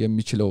ሊሆን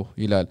የሚችለው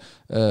ይላል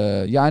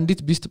የአንዲት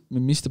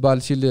ሚስት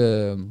ባል ሲል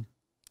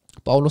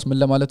ጳውሎስ ምን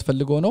ለማለት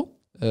ፈልጎ ነው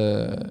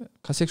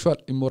ከሴክሹዋል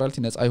ኢሞራሊቲ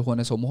ነፃ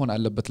የሆነ ሰው መሆን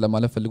አለበት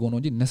ለማለት ፈልጎ ነው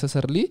እንጂ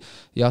ነሰሰርሊ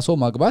ያ ሰው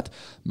ማግባት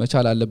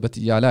መቻል አለበት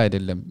ይያለ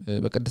አይደለም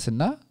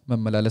በቅድስና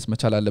መመላለስ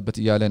መቻል አለበት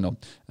ይያለ ነው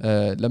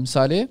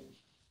ለምሳሌ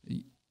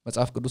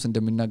መጽሐፍ ቅዱስ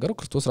እንደሚናገረው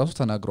ክርስቶስ ራሱ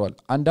ተናግሯል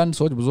አንዳንድ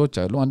ሰዎች ብዙዎች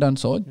አይደሉ አንዳንድ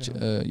ሰዎች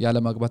ያለ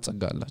ማግባት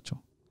ጸጋ አላቸው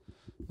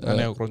እኔ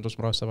ቆሮንቶስ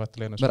ምዕራፍ 7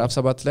 ላይ ነው ምዕራፍ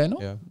 7 ላይ ነው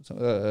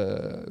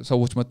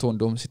ሰዎች መጥተው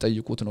እንደውም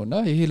ሲጠይቁት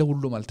ነውና ይሄ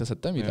ለሁሉም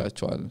አልተሰጠም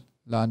ይላቸዋል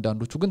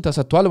ለአንዳንዶቹ ግን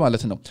ተሰጥቷል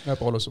ማለት ነው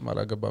ጳውሎስም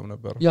አላገባም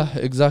ነበር ያ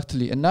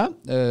ኤግዛክትሊ እና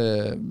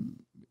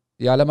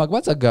ያለ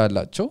ማግባት ጸጋ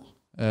ያላቸው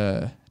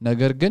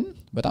ነገር ግን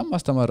በጣም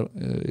ማስተማር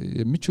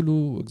የሚችሉ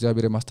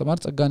እግዚአብሔር የማስተማር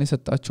ጸጋን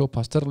የሰጣቸው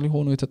ፓስተር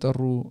ሊሆኑ የተጠሩ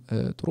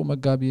ጥሩ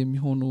መጋቢ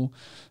የሚሆኑ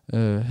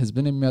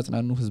ህዝብን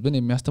የሚያጽናኑ ህዝብን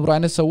የሚያስተምሩ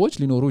አይነት ሰዎች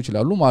ሊኖሩ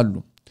ይችላሉ አሉ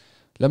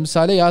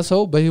ለምሳሌ ያ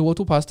ሰው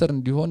በህይወቱ ፓስተር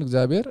እንዲሆን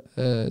እግዚአብሔር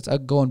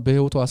ጸጋውን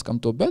በህይወቱ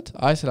አስቀምጦበት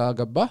አይ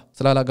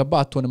ስላላገባ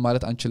አትሆንም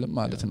ማለት አንችልም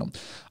ማለት ነው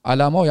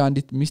አላማው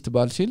የአንዲት ሚስት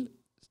ባል ሲል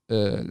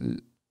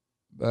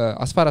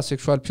as far as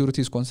sexual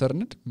purity is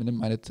concerned ምንም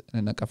አይነት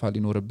ነቀፋ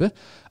ሊኖርብህ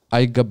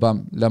አይገባም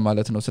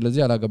ለማለት ነው ስለዚህ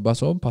ያላገባ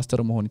ሰው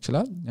ፓስተር መሆን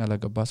ይችላል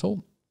ያላገባ ሰው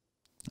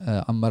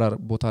አመራር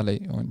ቦታ ላይ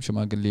ወይም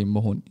ሽማግሌ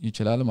መሆን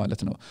ይችላል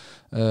ማለት ነው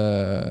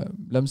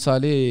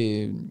ለምሳሌ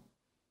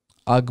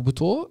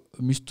አግብቶ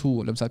ሚስቱ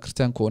ለምሳሌ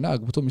ክርስቲያን ከሆነ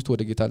አግብቶ ሚስቱ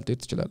ወደ ጌታ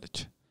ልትሄድ ትችላለች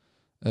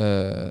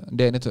እንደ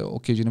አይነት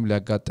ኦኬዥንም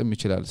ሊያጋጥም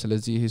ይችላል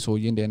ስለዚህ ይሄ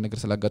ሰውዬ እንደ አይነት ነገር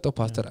ስላጋጠው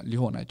ፓስተር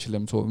ሊሆን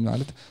አይችልም ሰው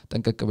ማለት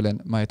ጠንቀቅ ብለን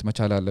ማየት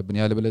መቻል አለብን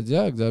ያለበለዚያ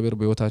እግዚአብሔር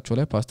በህይወታቸው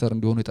ላይ ፓስተር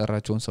እንዲሆኑ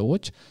የጠራቸውን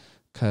ሰዎች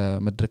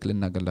ከመድረክ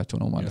ልናገላቸው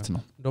ነው ማለት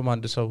ነው እንደውም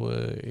አንድ ሰው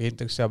ይሄን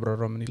ጥቅስ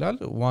ያብራራው ምን ይላል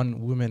one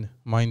woman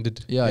minded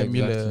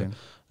የሚል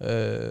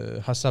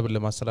ሐሳብን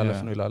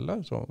ለማስተላለፍ ነው ይላል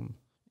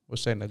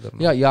ወሳኝ ነገር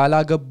ነው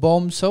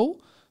ያላገባውም ሰው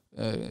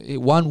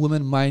one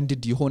woman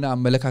minded የሆነ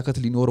አመለካከት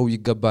ሊኖረው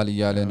ይገባል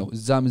ይያለ ነው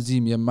እዛም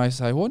እዚህም የማይ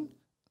ሳይሆን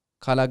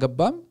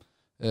ካላገባም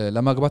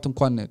ለማግባት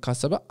እንኳን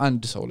ካሰበ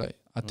አንድ ሰው ላይ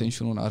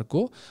አቴንሽኑን አርጎ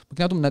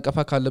ምክንያቱም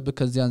ነቀፋ ካለበት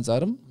ከዚህ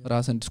አንፃርም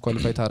ራስን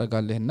ዲስኳሊፋይ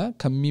ታረጋለህና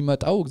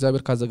ከሚመጣው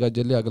እግዚአብሔር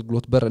ካዘጋጀልህ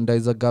አገልግሎት በር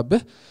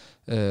እንዳይዘጋብህ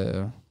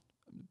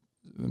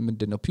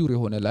ምንድነው ፒውር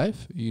የሆነ ላይፍ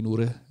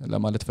ይኑርህ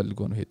ለማለት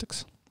ፈልገው ነው ይሄ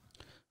ጥቅስ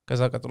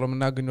ከዛ ቀጥሎ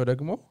ምናገኘው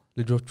ደግሞ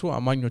ልጆቹ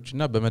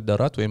አማኞችና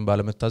በመዳራት ወይም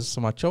ባለመታዘዝ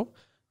ስማቸው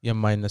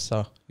የማይነሳ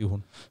ይሁን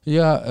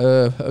ያ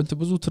እንት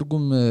ብዙ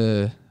ትርጉም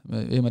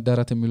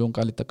የመዳራት የሚለውን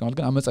ቃል ይጠቀማል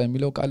ግን አመጻ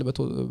የሚለው ቃል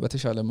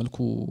በተሻለ መልኩ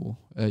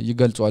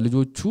ይገልጿል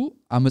ልጆቹ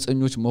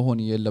አመፀኞች መሆን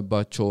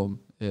የለባቸውም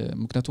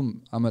ምክንያቱም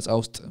አመጻ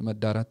ውስጥ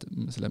መዳራት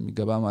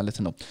ስለሚገባ ማለት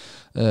ነው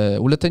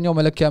ሁለተኛው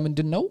መለኪያ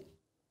ምንድነው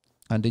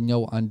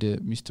አንደኛው አንድ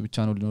ሚስት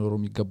ብቻ ነው ሊኖረው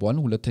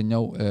የሚገባው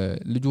ሁለተኛው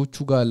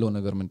ልጆቹ ጋር ያለው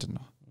ነገር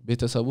ምንድነው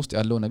ቤተሰብ ውስጥ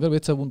ያለው ነገር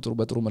ቤተሰቡን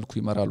በጥሩ መልኩ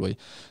ይመራል ወይ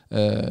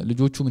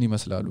ልጆቹ ምን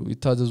ይመስላሉ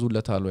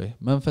ይታዘዙለታል ወይ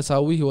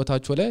መንፈሳዊ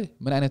ህይወታቸው ላይ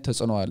ምን አይነት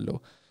ተጽዕኖ አለው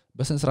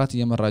በስንስራት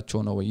እየመራቸው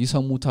ነው ወይ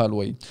ይሰሙታል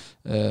ወይ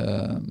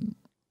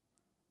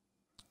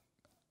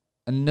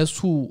እነሱ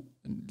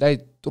ላይ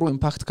ጥሩ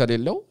ኢምፓክት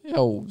ከሌለው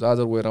ያው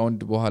ዛዘር ወይ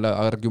ራውንድ በኋላ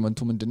አርጊውመንቱ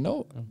ምንድነው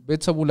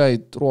ቤተሰቡ ላይ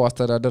ጥሩ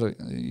አስተዳደር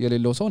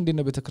የሌለው ሰው እንዴት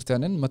ነው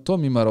ቤተክርስቲያንን መጥቶ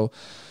የሚመራው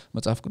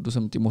መጽሐፍ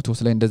ቅዱስም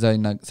ጢሞቴዎስ ላይ እንደዛ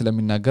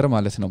ስለሚናገር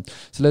ማለት ነው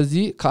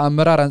ስለዚህ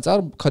ከአመራር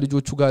አንፃር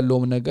ከልጆቹ ጋር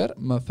ያለው ነገር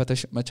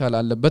መፈተሽ መቻል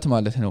አለበት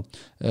ማለት ነው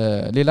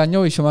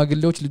ሌላኛው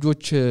የሽማግሌዎች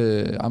ልጆች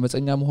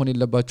አመፀኛ መሆን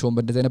የለባቸውም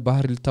በእንደዚህ አይነት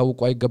ባህሪ ሊታወቁ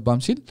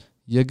አይገባም ሲል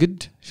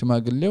የግድ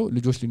ሽማግሌው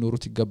ልጆች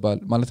ሊኖሩት ይገባል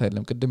ማለት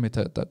አይደለም ቅድም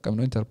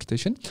የተጠቀምነው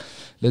ኢንተርፕሪቴሽን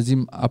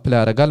ለዚህም አፕላይ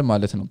ያደርጋል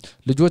ማለት ነው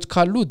ልጆች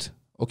ካሉት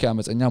ኦኬ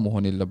አመፀኛ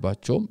መሆን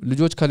የለባቸውም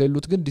ልጆች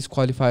ከሌሉት ግን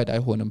ዲስኳሊፋይድ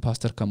አይሆንም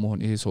ፓስተር ከመሆን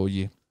ይሄ ሰውዬ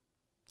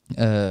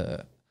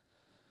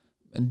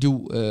እንዲው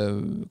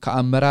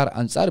ከአመራር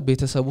አንፃር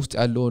ቤተሰብ ውስጥ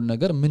ያለውን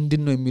ነገር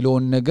ምንድነው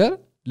የሚለውን ነገር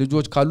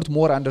ልጆች ካሉት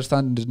ሞር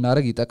አንደርስታንድ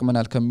እንድናረግ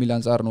ይጠቅመናል ከሚል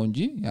አንፃር ነው እንጂ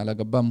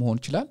ያላገባ መሆን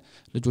ይችላል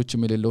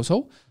ልጆችም የሌለው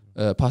ሰው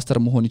ፓስተር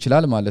መሆን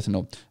ይችላል ማለት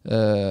ነው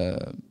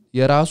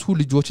የራሱ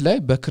ልጆች ላይ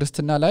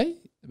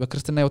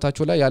በክርስትና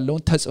ህይወታቸው ላይ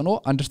ያለውን ተጽዕኖ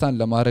አንደርስታንድ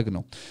ለማድረግ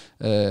ነው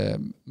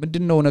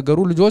ምንድነው ነገሩ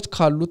ልጆች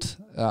ካሉት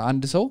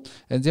አንድ ሰው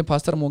እንዘን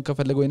ፓስተር መሆን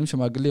ከፈለገ ወይንም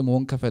ሽማግሌ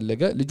መሆን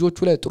ከፈለገ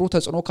ልጆቹ ላይ ጥሩ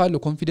ተጽዕኖ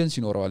ካለው ኮንፊደንስ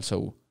ይኖረዋል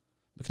ሰው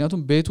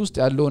ምክንያቱም ቤት ውስጥ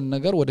ያለውን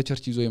ነገር ወደ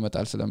ቸርች ይዞ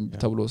ይመጣል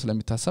ተብሎ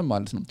ስለሚታሰብ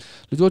ማለት ነው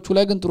ልጆቹ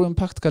ላይ ግን ጥሩ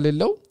ኢምፓክት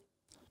ከሌለው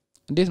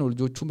እንዴት ነው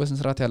ልጆቹን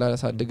በስንስራት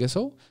ያላሳደገ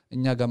ሰው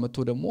እኛ ጋር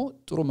መጥቶ ደግሞ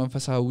ጥሩ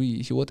መንፈሳዊ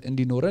ህይወት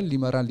እንዲኖረን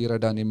ሊመራን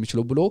ሊረዳን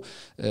የሚችለው ብሎ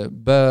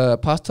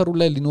በፓስተሩ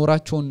ላይ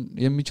ሊኖራቸውን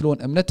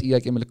የሚችለውን እምነት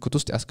ጥያቄ ምልክት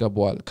ውስጥ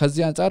ያስገባዋል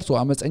ከዚህ አንፃር ሰው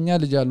አመፀኛ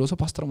ልጅ ያለው ሰው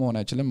ፓስተር መሆን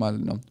አይችልም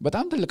ማለት ነው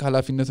በጣም ትልቅ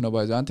ኃላፊነት ነው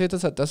ባይዛ አንተ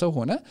የተሰጠ ሰው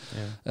ሆነ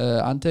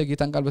አንተ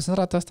ጌታን ቃል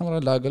በስንስራት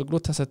ታስተምራለህ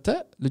ለአገልግሎት ተሰጠ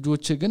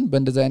ልጆች ግን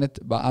በእንደዛ አይነት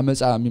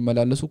በአመፃ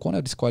የሚመላለሱ ከሆነ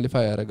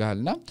ዲስኳሊፋይ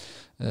ያደርጋልና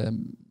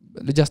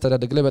ልጅ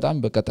አስተዳደግ ላይ በጣም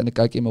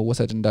በቀጥንቃቄ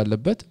መወሰድ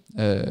እንዳለበት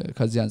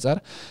ከዚህ አንፃር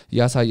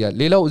ያሳያል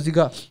ሌላው እዚህ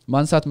ጋር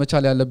ማንሳት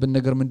መቻል ያለብን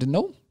ነገር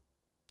ምንድነው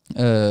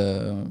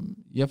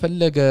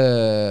የፈለገ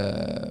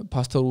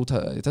ፓስተሩ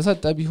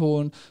የተሰጠ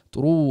ቢሆን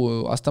ጥሩ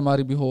አስተማሪ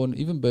ቢሆን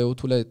ኢቭን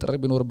በህይወቱ ላይ ጥሪ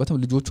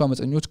ቢኖርበትም ልጆቹ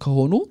አመፀኞች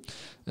ከሆኑ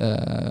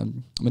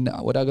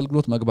ወደ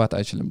አገልግሎት መግባት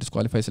አይችልም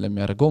ዲስኳሊፋይ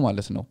ስለሚያደርገው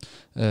ማለት ነው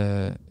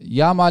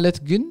ያ ማለት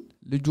ግን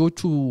ልጆቹ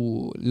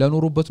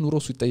ለኖሩበት ኑሮ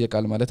እሱ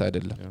ይጠየቃል ማለት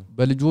አይደለም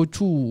በልጆቹ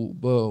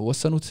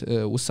በወሰኑት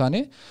ውሳኔ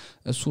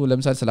እሱ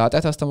ለምሳሌ ስለ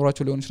ኃጢአት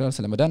አስተምሯቸው ሊሆን ይችላል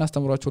ስለ መዳን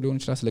አስተምሯቸው ሊሆን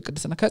ይችላል ስለ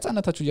ቅድስና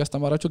ከህፃናታቸው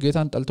ያስተማራቸው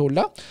ጌታን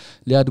ጠልተውላ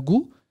ሊያድጉ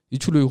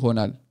ይችሉ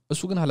ይሆናል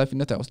እሱ ግን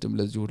ኃላፊነት አይወስድም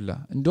ለዚህ ሁላ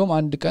እንደውም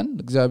አንድ ቀን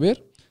እግዚአብሔር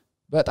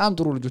በጣም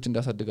ጥሩ ልጆች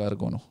እንዳሳድግ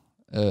አድርገው ነው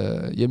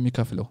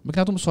የሚከፍለው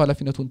ምክንያቱም እሱ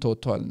ኃላፊነቱን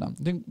ተወጥቷልና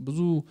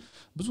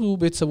ብዙ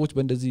ቤተሰቦች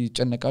በእንደዚህ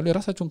ይጨነቃሉ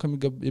የራሳቸውን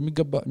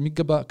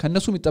የሚገባ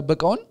ከነሱ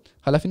የሚጠበቀውን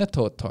ኃላፊነት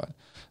ተወጥተዋል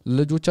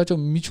ልጆቻቸው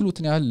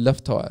የሚችሉትን ያህል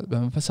ለፍተዋል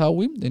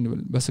በመንፈሳዊም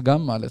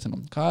በስጋም ማለት ነው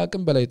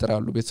ከአቅም በላይ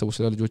ይጥራሉ ቤተሰቦች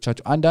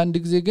ለልጆቻቸው አንድ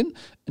ጊዜ ግን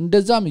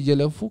እንደዛም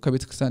እየለፉ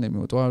ከቤተክርስቲያን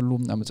የሚወጡ አሉ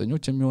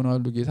አመፀኞች የሚሆኑ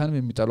አሉ ጌታንም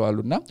የሚጠሉ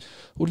አሉና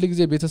ሁሉ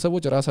ጊዜ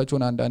ቤተሰቦች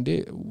ራሳቸውን አንዳንዴ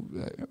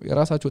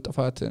የራሳቸው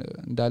ጥፋት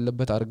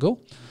እንዳለበት አድርገው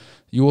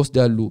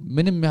ይወስዳሉ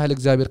ምንም ያህል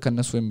እግዚአብሔር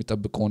ከነሱ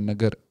የሚጠብቀውን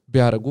ነገር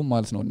ቢያረጉ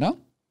ማለት ነውና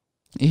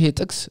ይሄ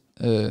ጥቅስ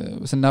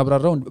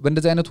ስናብራራው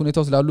በእንደዚህ አይነት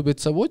ሁኔታው ስላሉ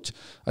ቤተሰቦች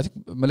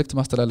መልእክት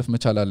ማስተላለፍ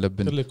መቻል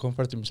አለብን ትልቅ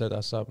ኮምፎርት የሚሰጥ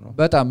ሐሳብ ነው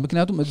በጣም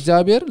ምክንያቱም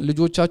እግዚአብሔር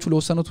ልጆቻችሁ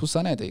ለወሰኑት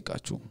ውሳኔ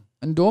አይጠይቃችሁ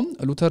እንደውም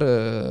ሉተር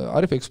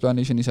አሪፍ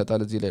ኤክስፕላኔሽን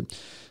ይሰጣል እዚህ ላይ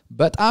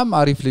በጣም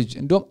አሪፍ ልጅ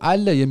እንደውም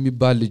አለ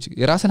የሚባል ልጅ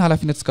የራስን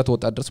ኃላፊነት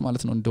እስከተወጣ ድረስ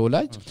ማለት ነው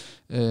እንደወላጅ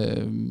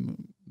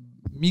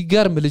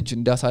ሚገርም ልጅ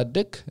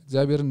እንዳሳደግ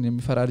እግዚአብሔርን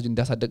የሚፈራ ልጅ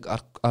እንዳሳደግ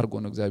አርጎ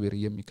ነው እግዚአብሔር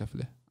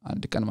የሚከፍለ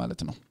አንድ ቀን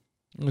ማለት ነው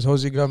ሰው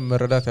እዚህ ጋር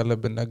መረዳት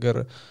ያለብን ነገር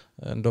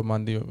እንደውም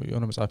አንድ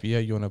የሆነ መጽሐፍ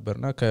ያየው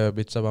ነበርና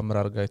ከቤተሰብ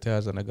አመራር ጋር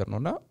የተያያዘ ነገር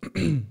ነውና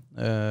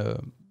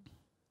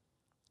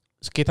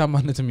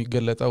ስኬታማነት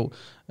የሚገለጠው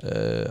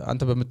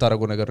አንተ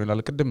በመታረገው ነገር ነው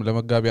ይላል ቅድም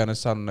ለመጋቢ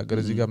ያነሳን ነገር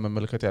እዚህ ጋር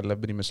መመልከት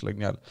ያለብን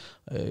ይመስለኛል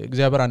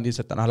እግዚአብሔር አንዴ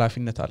የሰጠን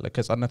ኃላፊነት አለ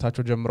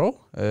ከጻነታቸው ጀምሮ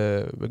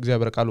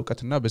በእግዚአብሔር ቃል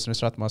ዕውቀትና በስነ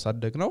ስርዓት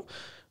ማሳደግ ነው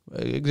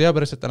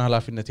እግዚአብሔር የሰጠን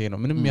ኃላፊነት ይሄ ነው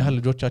ምንም ያህል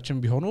ልጆቻችን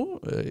ቢሆኑ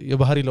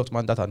የባህሪ ለውጥ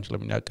ማንጣት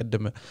አንችልም እኛ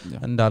ቅድም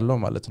እንዳለው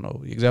ማለት ነው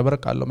የእግዚአብሔር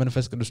ቃል ነው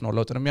መንፈስ ቅዱስ ነው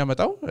ለውጥን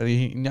የሚያመጣው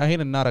እኛ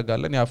ይሄን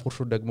እናረጋለን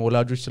ያፎርሹ ደግሞ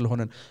ወላጆች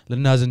ስለሆነን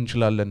ልናዝን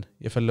እንችላለን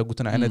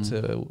የፈለጉትን አይነት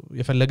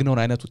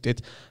የፈለግነውን አይነት ውጤት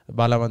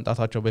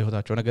ባላማንጣታቸው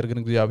በህይወታቸው ነገር ግን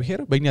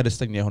እግዚአብሔር በእኛ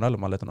ደስተኛ ይሆናል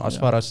ማለት ነው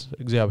አስፋራስ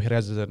እግዚአብሔር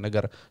ያዘዘን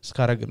ነገር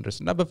እስካረግን ድረስ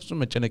እና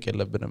በፍጹም መጨነቅ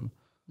የለብንም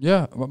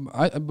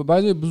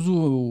ባይዘ ብዙ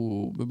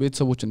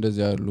ቤተሰቦች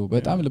እንደዚህ ያሉ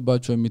በጣም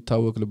ልባቸው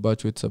የሚታወቅ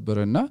ልባቸው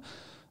የተሰበረና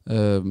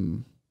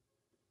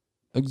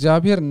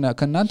እግዚአብሔርና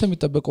ከናንተ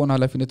የሚጠበቀውን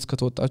ኃላፊነት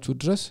እስከተወጣችሁ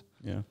ድረስ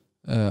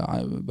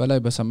በላይ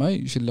በሰማይ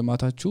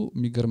ሽልማታችሁ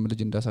የሚገርም ልጅ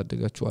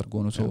እንዳሳደጋችሁ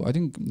አድርጎ ነው ሶ አይ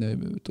ቲንክ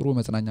ጥሩ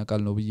መጽናኛ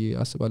ቃል ነው ብዬ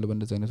አስባለሁ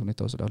በእንደዚህ አይነት ሁኔታ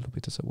ወስዳሉ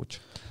ቤተሰቦች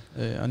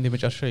አንዴ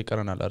መጨረሻ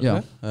ይቀርናል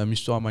አይደል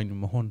ሚስቱ አማኝ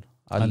መሆን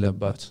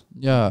አለባት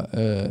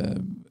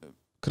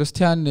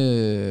ክርስቲያን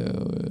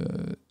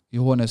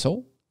የሆነ ሰው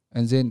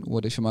እንዘን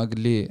ወደ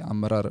ሽማግሌ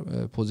አመራር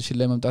ፖዚሽን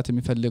ላይ መምጣት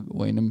የሚፈልግ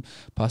ወይንም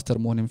ፓስተር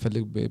መሆን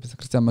የሚፈልግ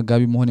ቤተክርስቲያን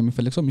መጋቢ መሆን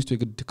የሚፈልግ ሰው ሚስቱ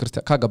የግድ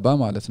ክርስቲያን ካገባ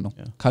ማለት ነው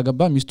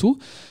ካገባ ሚስቱ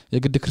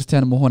የግድ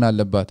ክርስቲያን መሆን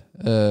አለባት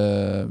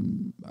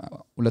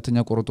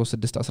ሁለተኛ ቆሮንቶስ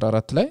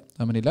 6:14 ላይ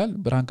ምን ይላል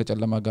ብርሃን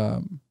ከጨለማ ጋር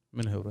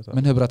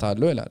ምን ህብረት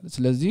አለው ይላል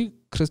ስለዚህ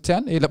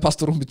ክርስቲያን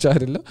ለፓስተሩም ብቻ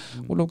አይደለም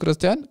ሁሉም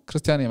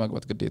ክርስቲያን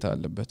የማግባት ግዴታ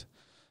አለበት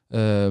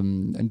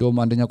እንደውም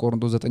አንደኛ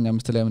ቆሮንቶስ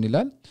 9:5 ላይ ምን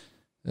ይላል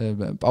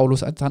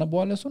ጳውሎስ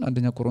ታነበዋለህ እሱን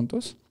አንደኛ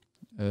ቆሮንቶስ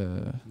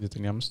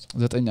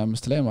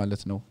 9:5 ላይ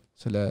ማለት ነው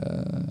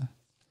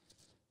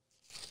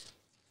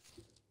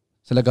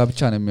ስለ ጋብቻ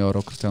ነው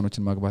የሚያወራው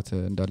ክርስቲያኖችን ማግባት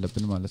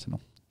እንዳለብን ማለት ነው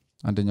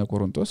አንደኛ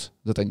ቆሮንቶስ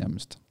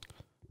 9:5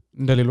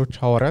 እንደ ሌሎች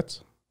ሐዋርያት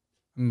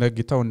እንደ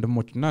ጌታ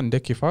ወንድሞችና እንደ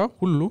ኬፋ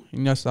ሁሉ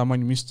እኛስ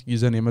አማኝ ሚስት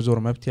ይዘን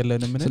የመዞር መብት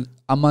የለንም ምን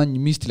አማኝ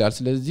ሚስት ይላል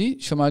ስለዚህ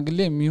ሽማግሌ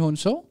የሚሆን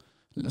ሰው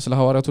ስለ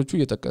ሐዋርያቶቹ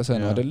እየተጠቀሰ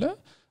ነው አይደለ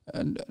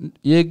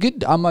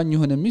የግድ አማኝ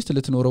የሆነ ሚስት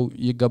ልትኖረው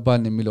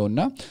ይገባል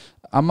የሚለውና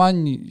አማኝ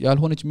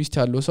ያልሆነች ሚስት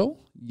ያለው ሰው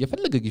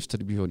የፈለገ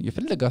ጊፍትድ ቢሆን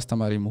የፈለገ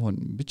አስተማሪ መሆን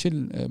ቢችል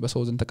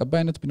በሰው ዘንድ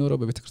ተቀባይነት ቢኖረው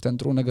በቤተክርስቲያን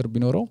ጥሩ ነገር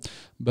ቢኖረው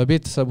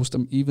በቤተሰብ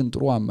ውስጥም ኢቭን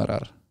ጥሩ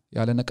አመራር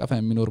ያለ ነቀፋ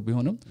የሚኖር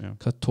ቢሆንም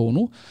ከተሆኑ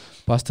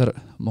ፓስተር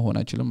መሆን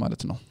አይችልም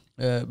ማለት ነው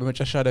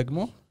በመጨረሻ ደግሞ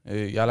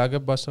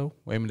ያላገባ ሰው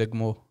ወይም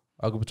ደግሞ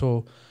አግብቶ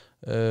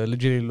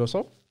ልጅ የሌለው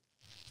ሰው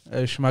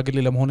ሽማግሌ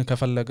ለመሆን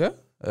ከፈለገ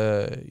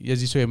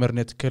የዚህ ሰው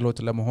የመርነት ክህሎት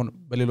ለመሆን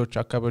በሌሎች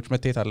አካባቢዎች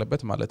መታየት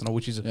አለበት ማለት ነው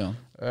which is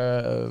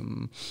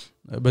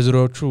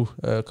በዙሪያዎቹ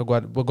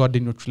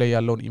በጓደኞቹ ላይ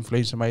ያለውን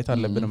ኢንፍሉዌንስ ማየት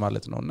አለብን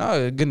ማለት ነውና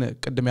ግን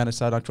ቅድም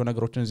ያነሳናቸው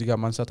ነገሮችን እዚህ ጋር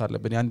ማንሳት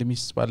አለብን የአንድ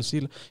ሚስት ባል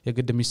ሲል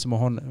የግድ ሚስት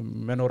መሆን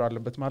መኖር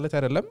አለበት ማለት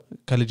አይደለም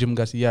ከልጅም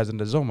ጋር ሲያዝ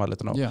እንደዛው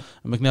ማለት ነው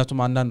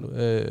ምክንያቱም አንዳንድ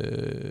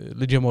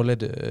ልጅ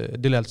የመውለድ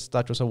እድል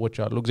ያልተሰጣቸው ሰዎች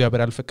አሉ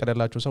እግዚአብሔር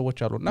ያልፈቀደላቸው ሰዎች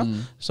አሉና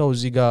ሰው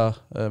እዚህ ጋር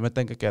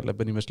መጠንቀቅ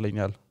ያለብን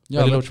ይመስለኛል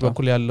በሌሎች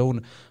በኩል ያለውን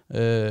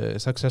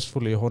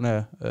ሰክሰስፉል የሆነ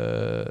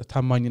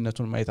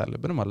ታማኝነቱን ማየት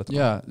አለብን ማለት ነው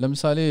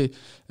ለምሳሌ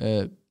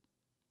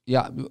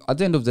at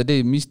the end of the day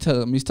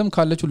ሚስተም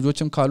ካለችው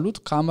ልጆችም ካሉት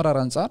ካሜራር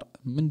አንፃር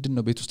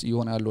ምንድነው ቤት ውስጥ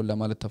ይሆነ ያለው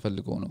ለማለት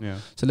ተፈልገው ነው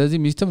ስለዚህ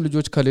ሚስተም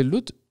ልጆች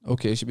ከሌሉት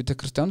ኦኬ እሺ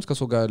ቤተክርስቲያን ውስጥ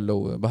ከሰው ጋር ያለው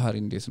ባህሪ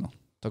እንዴት ነው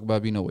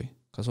ተግባቢ ነው ወይ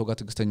ከሰው ጋር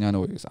ትግስተኛ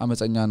ነው ወይ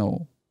አመፀኛ ነው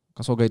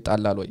ከሰው ጋር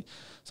ይጣላል ወይ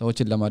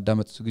ሰዎችን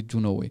ለማዳመጥ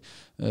ዝግጁ ነው ወይ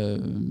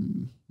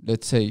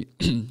let's say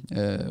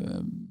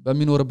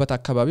በሚኖርበት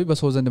አካባቢ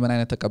በሰው ዘንድ ምን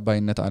አይነት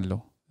ተቀባይነት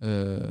አለው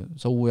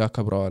ሰው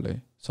ያከብራዋል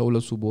ሰው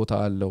ለሱ ቦታ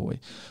አለው ወይ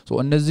ሶ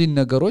እነዚህ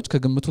ነገሮች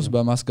ከግምት ውስጥ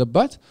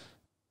በማስገባት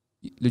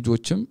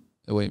ልጆችም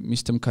ወይ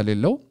ሚስትም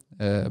ከሌለው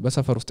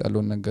በሰፈር ውስጥ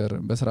ያለውን ነገር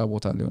በስራ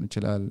ቦታ ሊሆን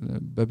ይችላል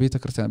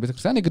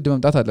በቤተክርስቲያን የግድ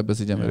መምጣት አለበት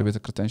ሲጀምር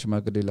ቤተክርስቲያን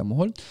ሽማግሌ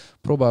ለመሆን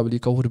ፕሮባብሊ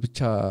ከእሁድ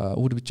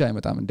ብቻ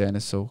አይመጣም እንደ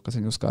አይነት ሰው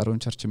ከሰኞ እስከ ዓርብ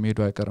ቸርች መሄዱ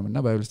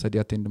አይቀርምና ባይብል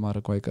ስተዲ አቴንድ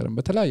ማድረጉ አይቀርም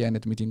በተለያየ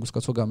አይነት ሚቲንግ ውስጥ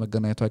ከሰው ጋር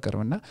መገናኘቱ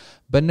አይቀርምና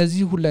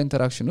በእነዚህ ሁሉ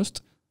ኢንተራክሽን ውስጥ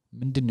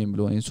ምንድነው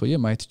የሚለውን እንሶዬ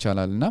ማየት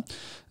ይቻላልና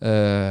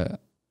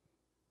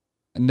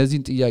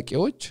እነዚህን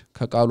ጥያቄዎች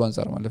ከቃሉ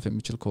አንፃር ማለፍ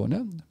የሚችል ከሆነ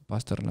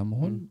ፓስተር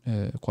ለመሆን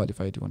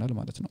ኳሊፋይድ ይሆናል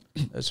ማለት ነው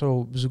ሶ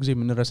ብዙ ጊዜ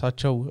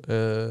የምንረሳቸው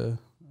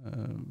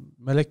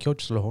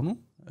መለኪያዎች ስለሆኑ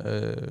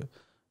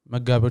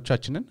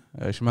መጋቢዎቻችንን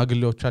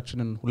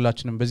ሽማግሌዎቻችንን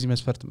ሁላችንም በዚህ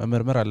መስፈርት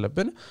መመርመር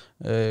አለብን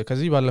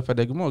ከዚህ ባለፈ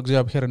ደግሞ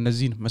እግዚአብሔር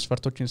እነዚህን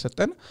መስፈርቶችን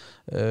ሰጠን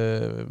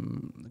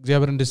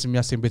እግዚአብሔር እንደዚህ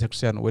የሚያሰኝ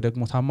ቤተክርስቲያን ወይ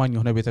ደግሞ ታማኝ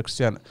የሆነ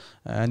ቤተክርስቲያን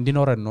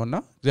እንዲኖረን ነውና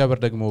እግዚአብሔር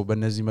ደግሞ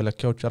በእነዚህ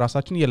መለኪያዎች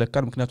ራሳችን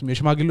እየለካን ምክንያቱም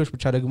የሽማግሌዎች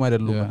ብቻ ደግሞ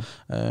አይደሉም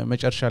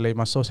መጨረሻ ላይ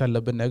ማስተዋወስ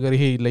ያለብን ነገር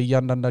ይሄ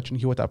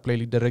ለእያንዳንዳችን ህይወት አፕላይ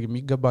ሊደረግ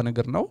የሚገባ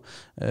ነገር ነው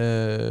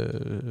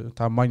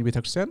ታማኝ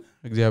ቤተክርስቲያን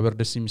እግዚአብሔር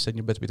ደስ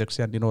የሚሰኝበት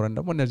ቤተክርስቲያን እንዲኖረን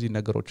ደግሞ እነዚህ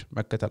ነገሮች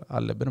መከተል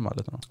አለብን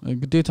ማለት ነው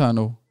ግዴታ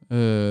ነው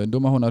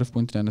እንደውም አሁን አሪፍ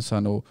ፖይንት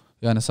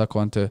ያነሳከው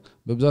አንተ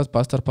በብዛት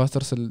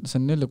ፓስተር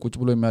ስንል ቁጭ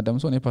ብሎ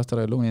የሚያዳምሰው እኔ ፓስተር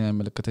ያለው እኔ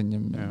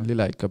አይመለከተኝም ሌላ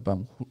አይገባም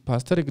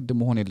ፓስተር ግድ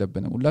መሆን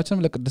የለብንም ሁላችንም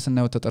ለቅድስና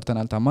ህይወት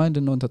ተጠርተናል ታማኝ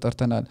እንድንሆን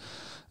ተጠርተናል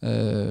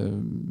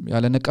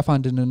ያለ ነቀፋ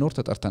እንድንኖር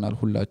ተጠርተናል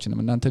ሁላችንም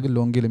እናንተ ግን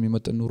ለወንጌል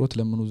የሚመጥን ኑሮ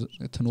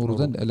ትኖሩ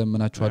ዘንድ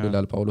እለምናችኋለሁ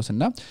ይላል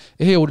ጳውሎስና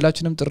ይሄ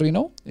ሁላችንም ጥሪ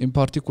ነው ኢን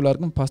ፓርቲኩላር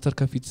ግን ፓስተር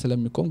ከፊት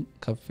ስለሚቆም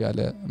ከፍ ያለ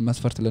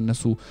መስፈርት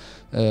ለነሱ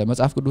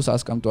መጽሐፍ ቅዱስ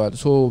አስቀምጧል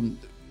ሶ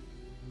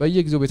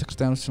በየጊዜው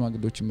ቤተክርስቲያኖች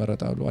ሽማግሌዎች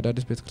ይመረጣሉ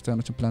አዳዲስ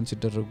ቤተክርስቲያኖችን ፕላን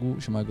ሲደረጉ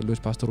ሽማግሌዎች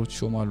ፓስተሮች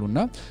ይሾማሉና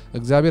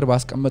እግዚአብሔር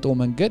ባስቀመጠው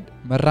መንገድ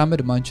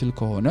መራመድ ማንችል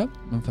ከሆነ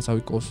መንፈሳዊ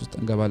ቀውስ ውስጥ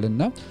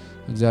እንገባለንና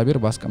እግዚአብሔር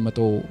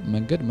ባስቀመጠው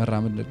መንገድ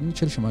መራመድ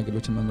እንድንችል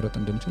ሽማግሌዎችን መምረጥ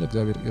እንድንችል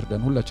እግዚአብሔር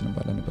ይርዳን ሁላችንም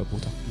ባለንበት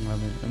ቦታ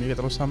አሜን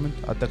የሚቀጥለው ሳምንት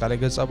አጠቃላይ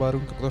ገጸ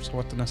ባህሪውን ከቁጥር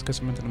 7 እና እስከ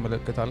 8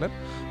 እንመለከታለን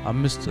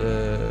 5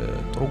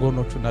 ጥሩ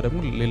ጎኖችና ደግሞ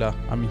ሌላ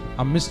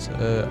 5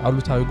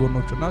 አሉታዊ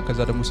ጎኖችና ከዛ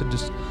ደግሞ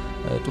 6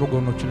 ጥሩ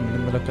ጎኖችን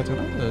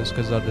እንመለከታለን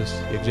እስከዛ ድረስ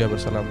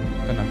የእግዚአብሔር ሰላም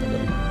ከእናንተ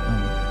ጋር ይሁን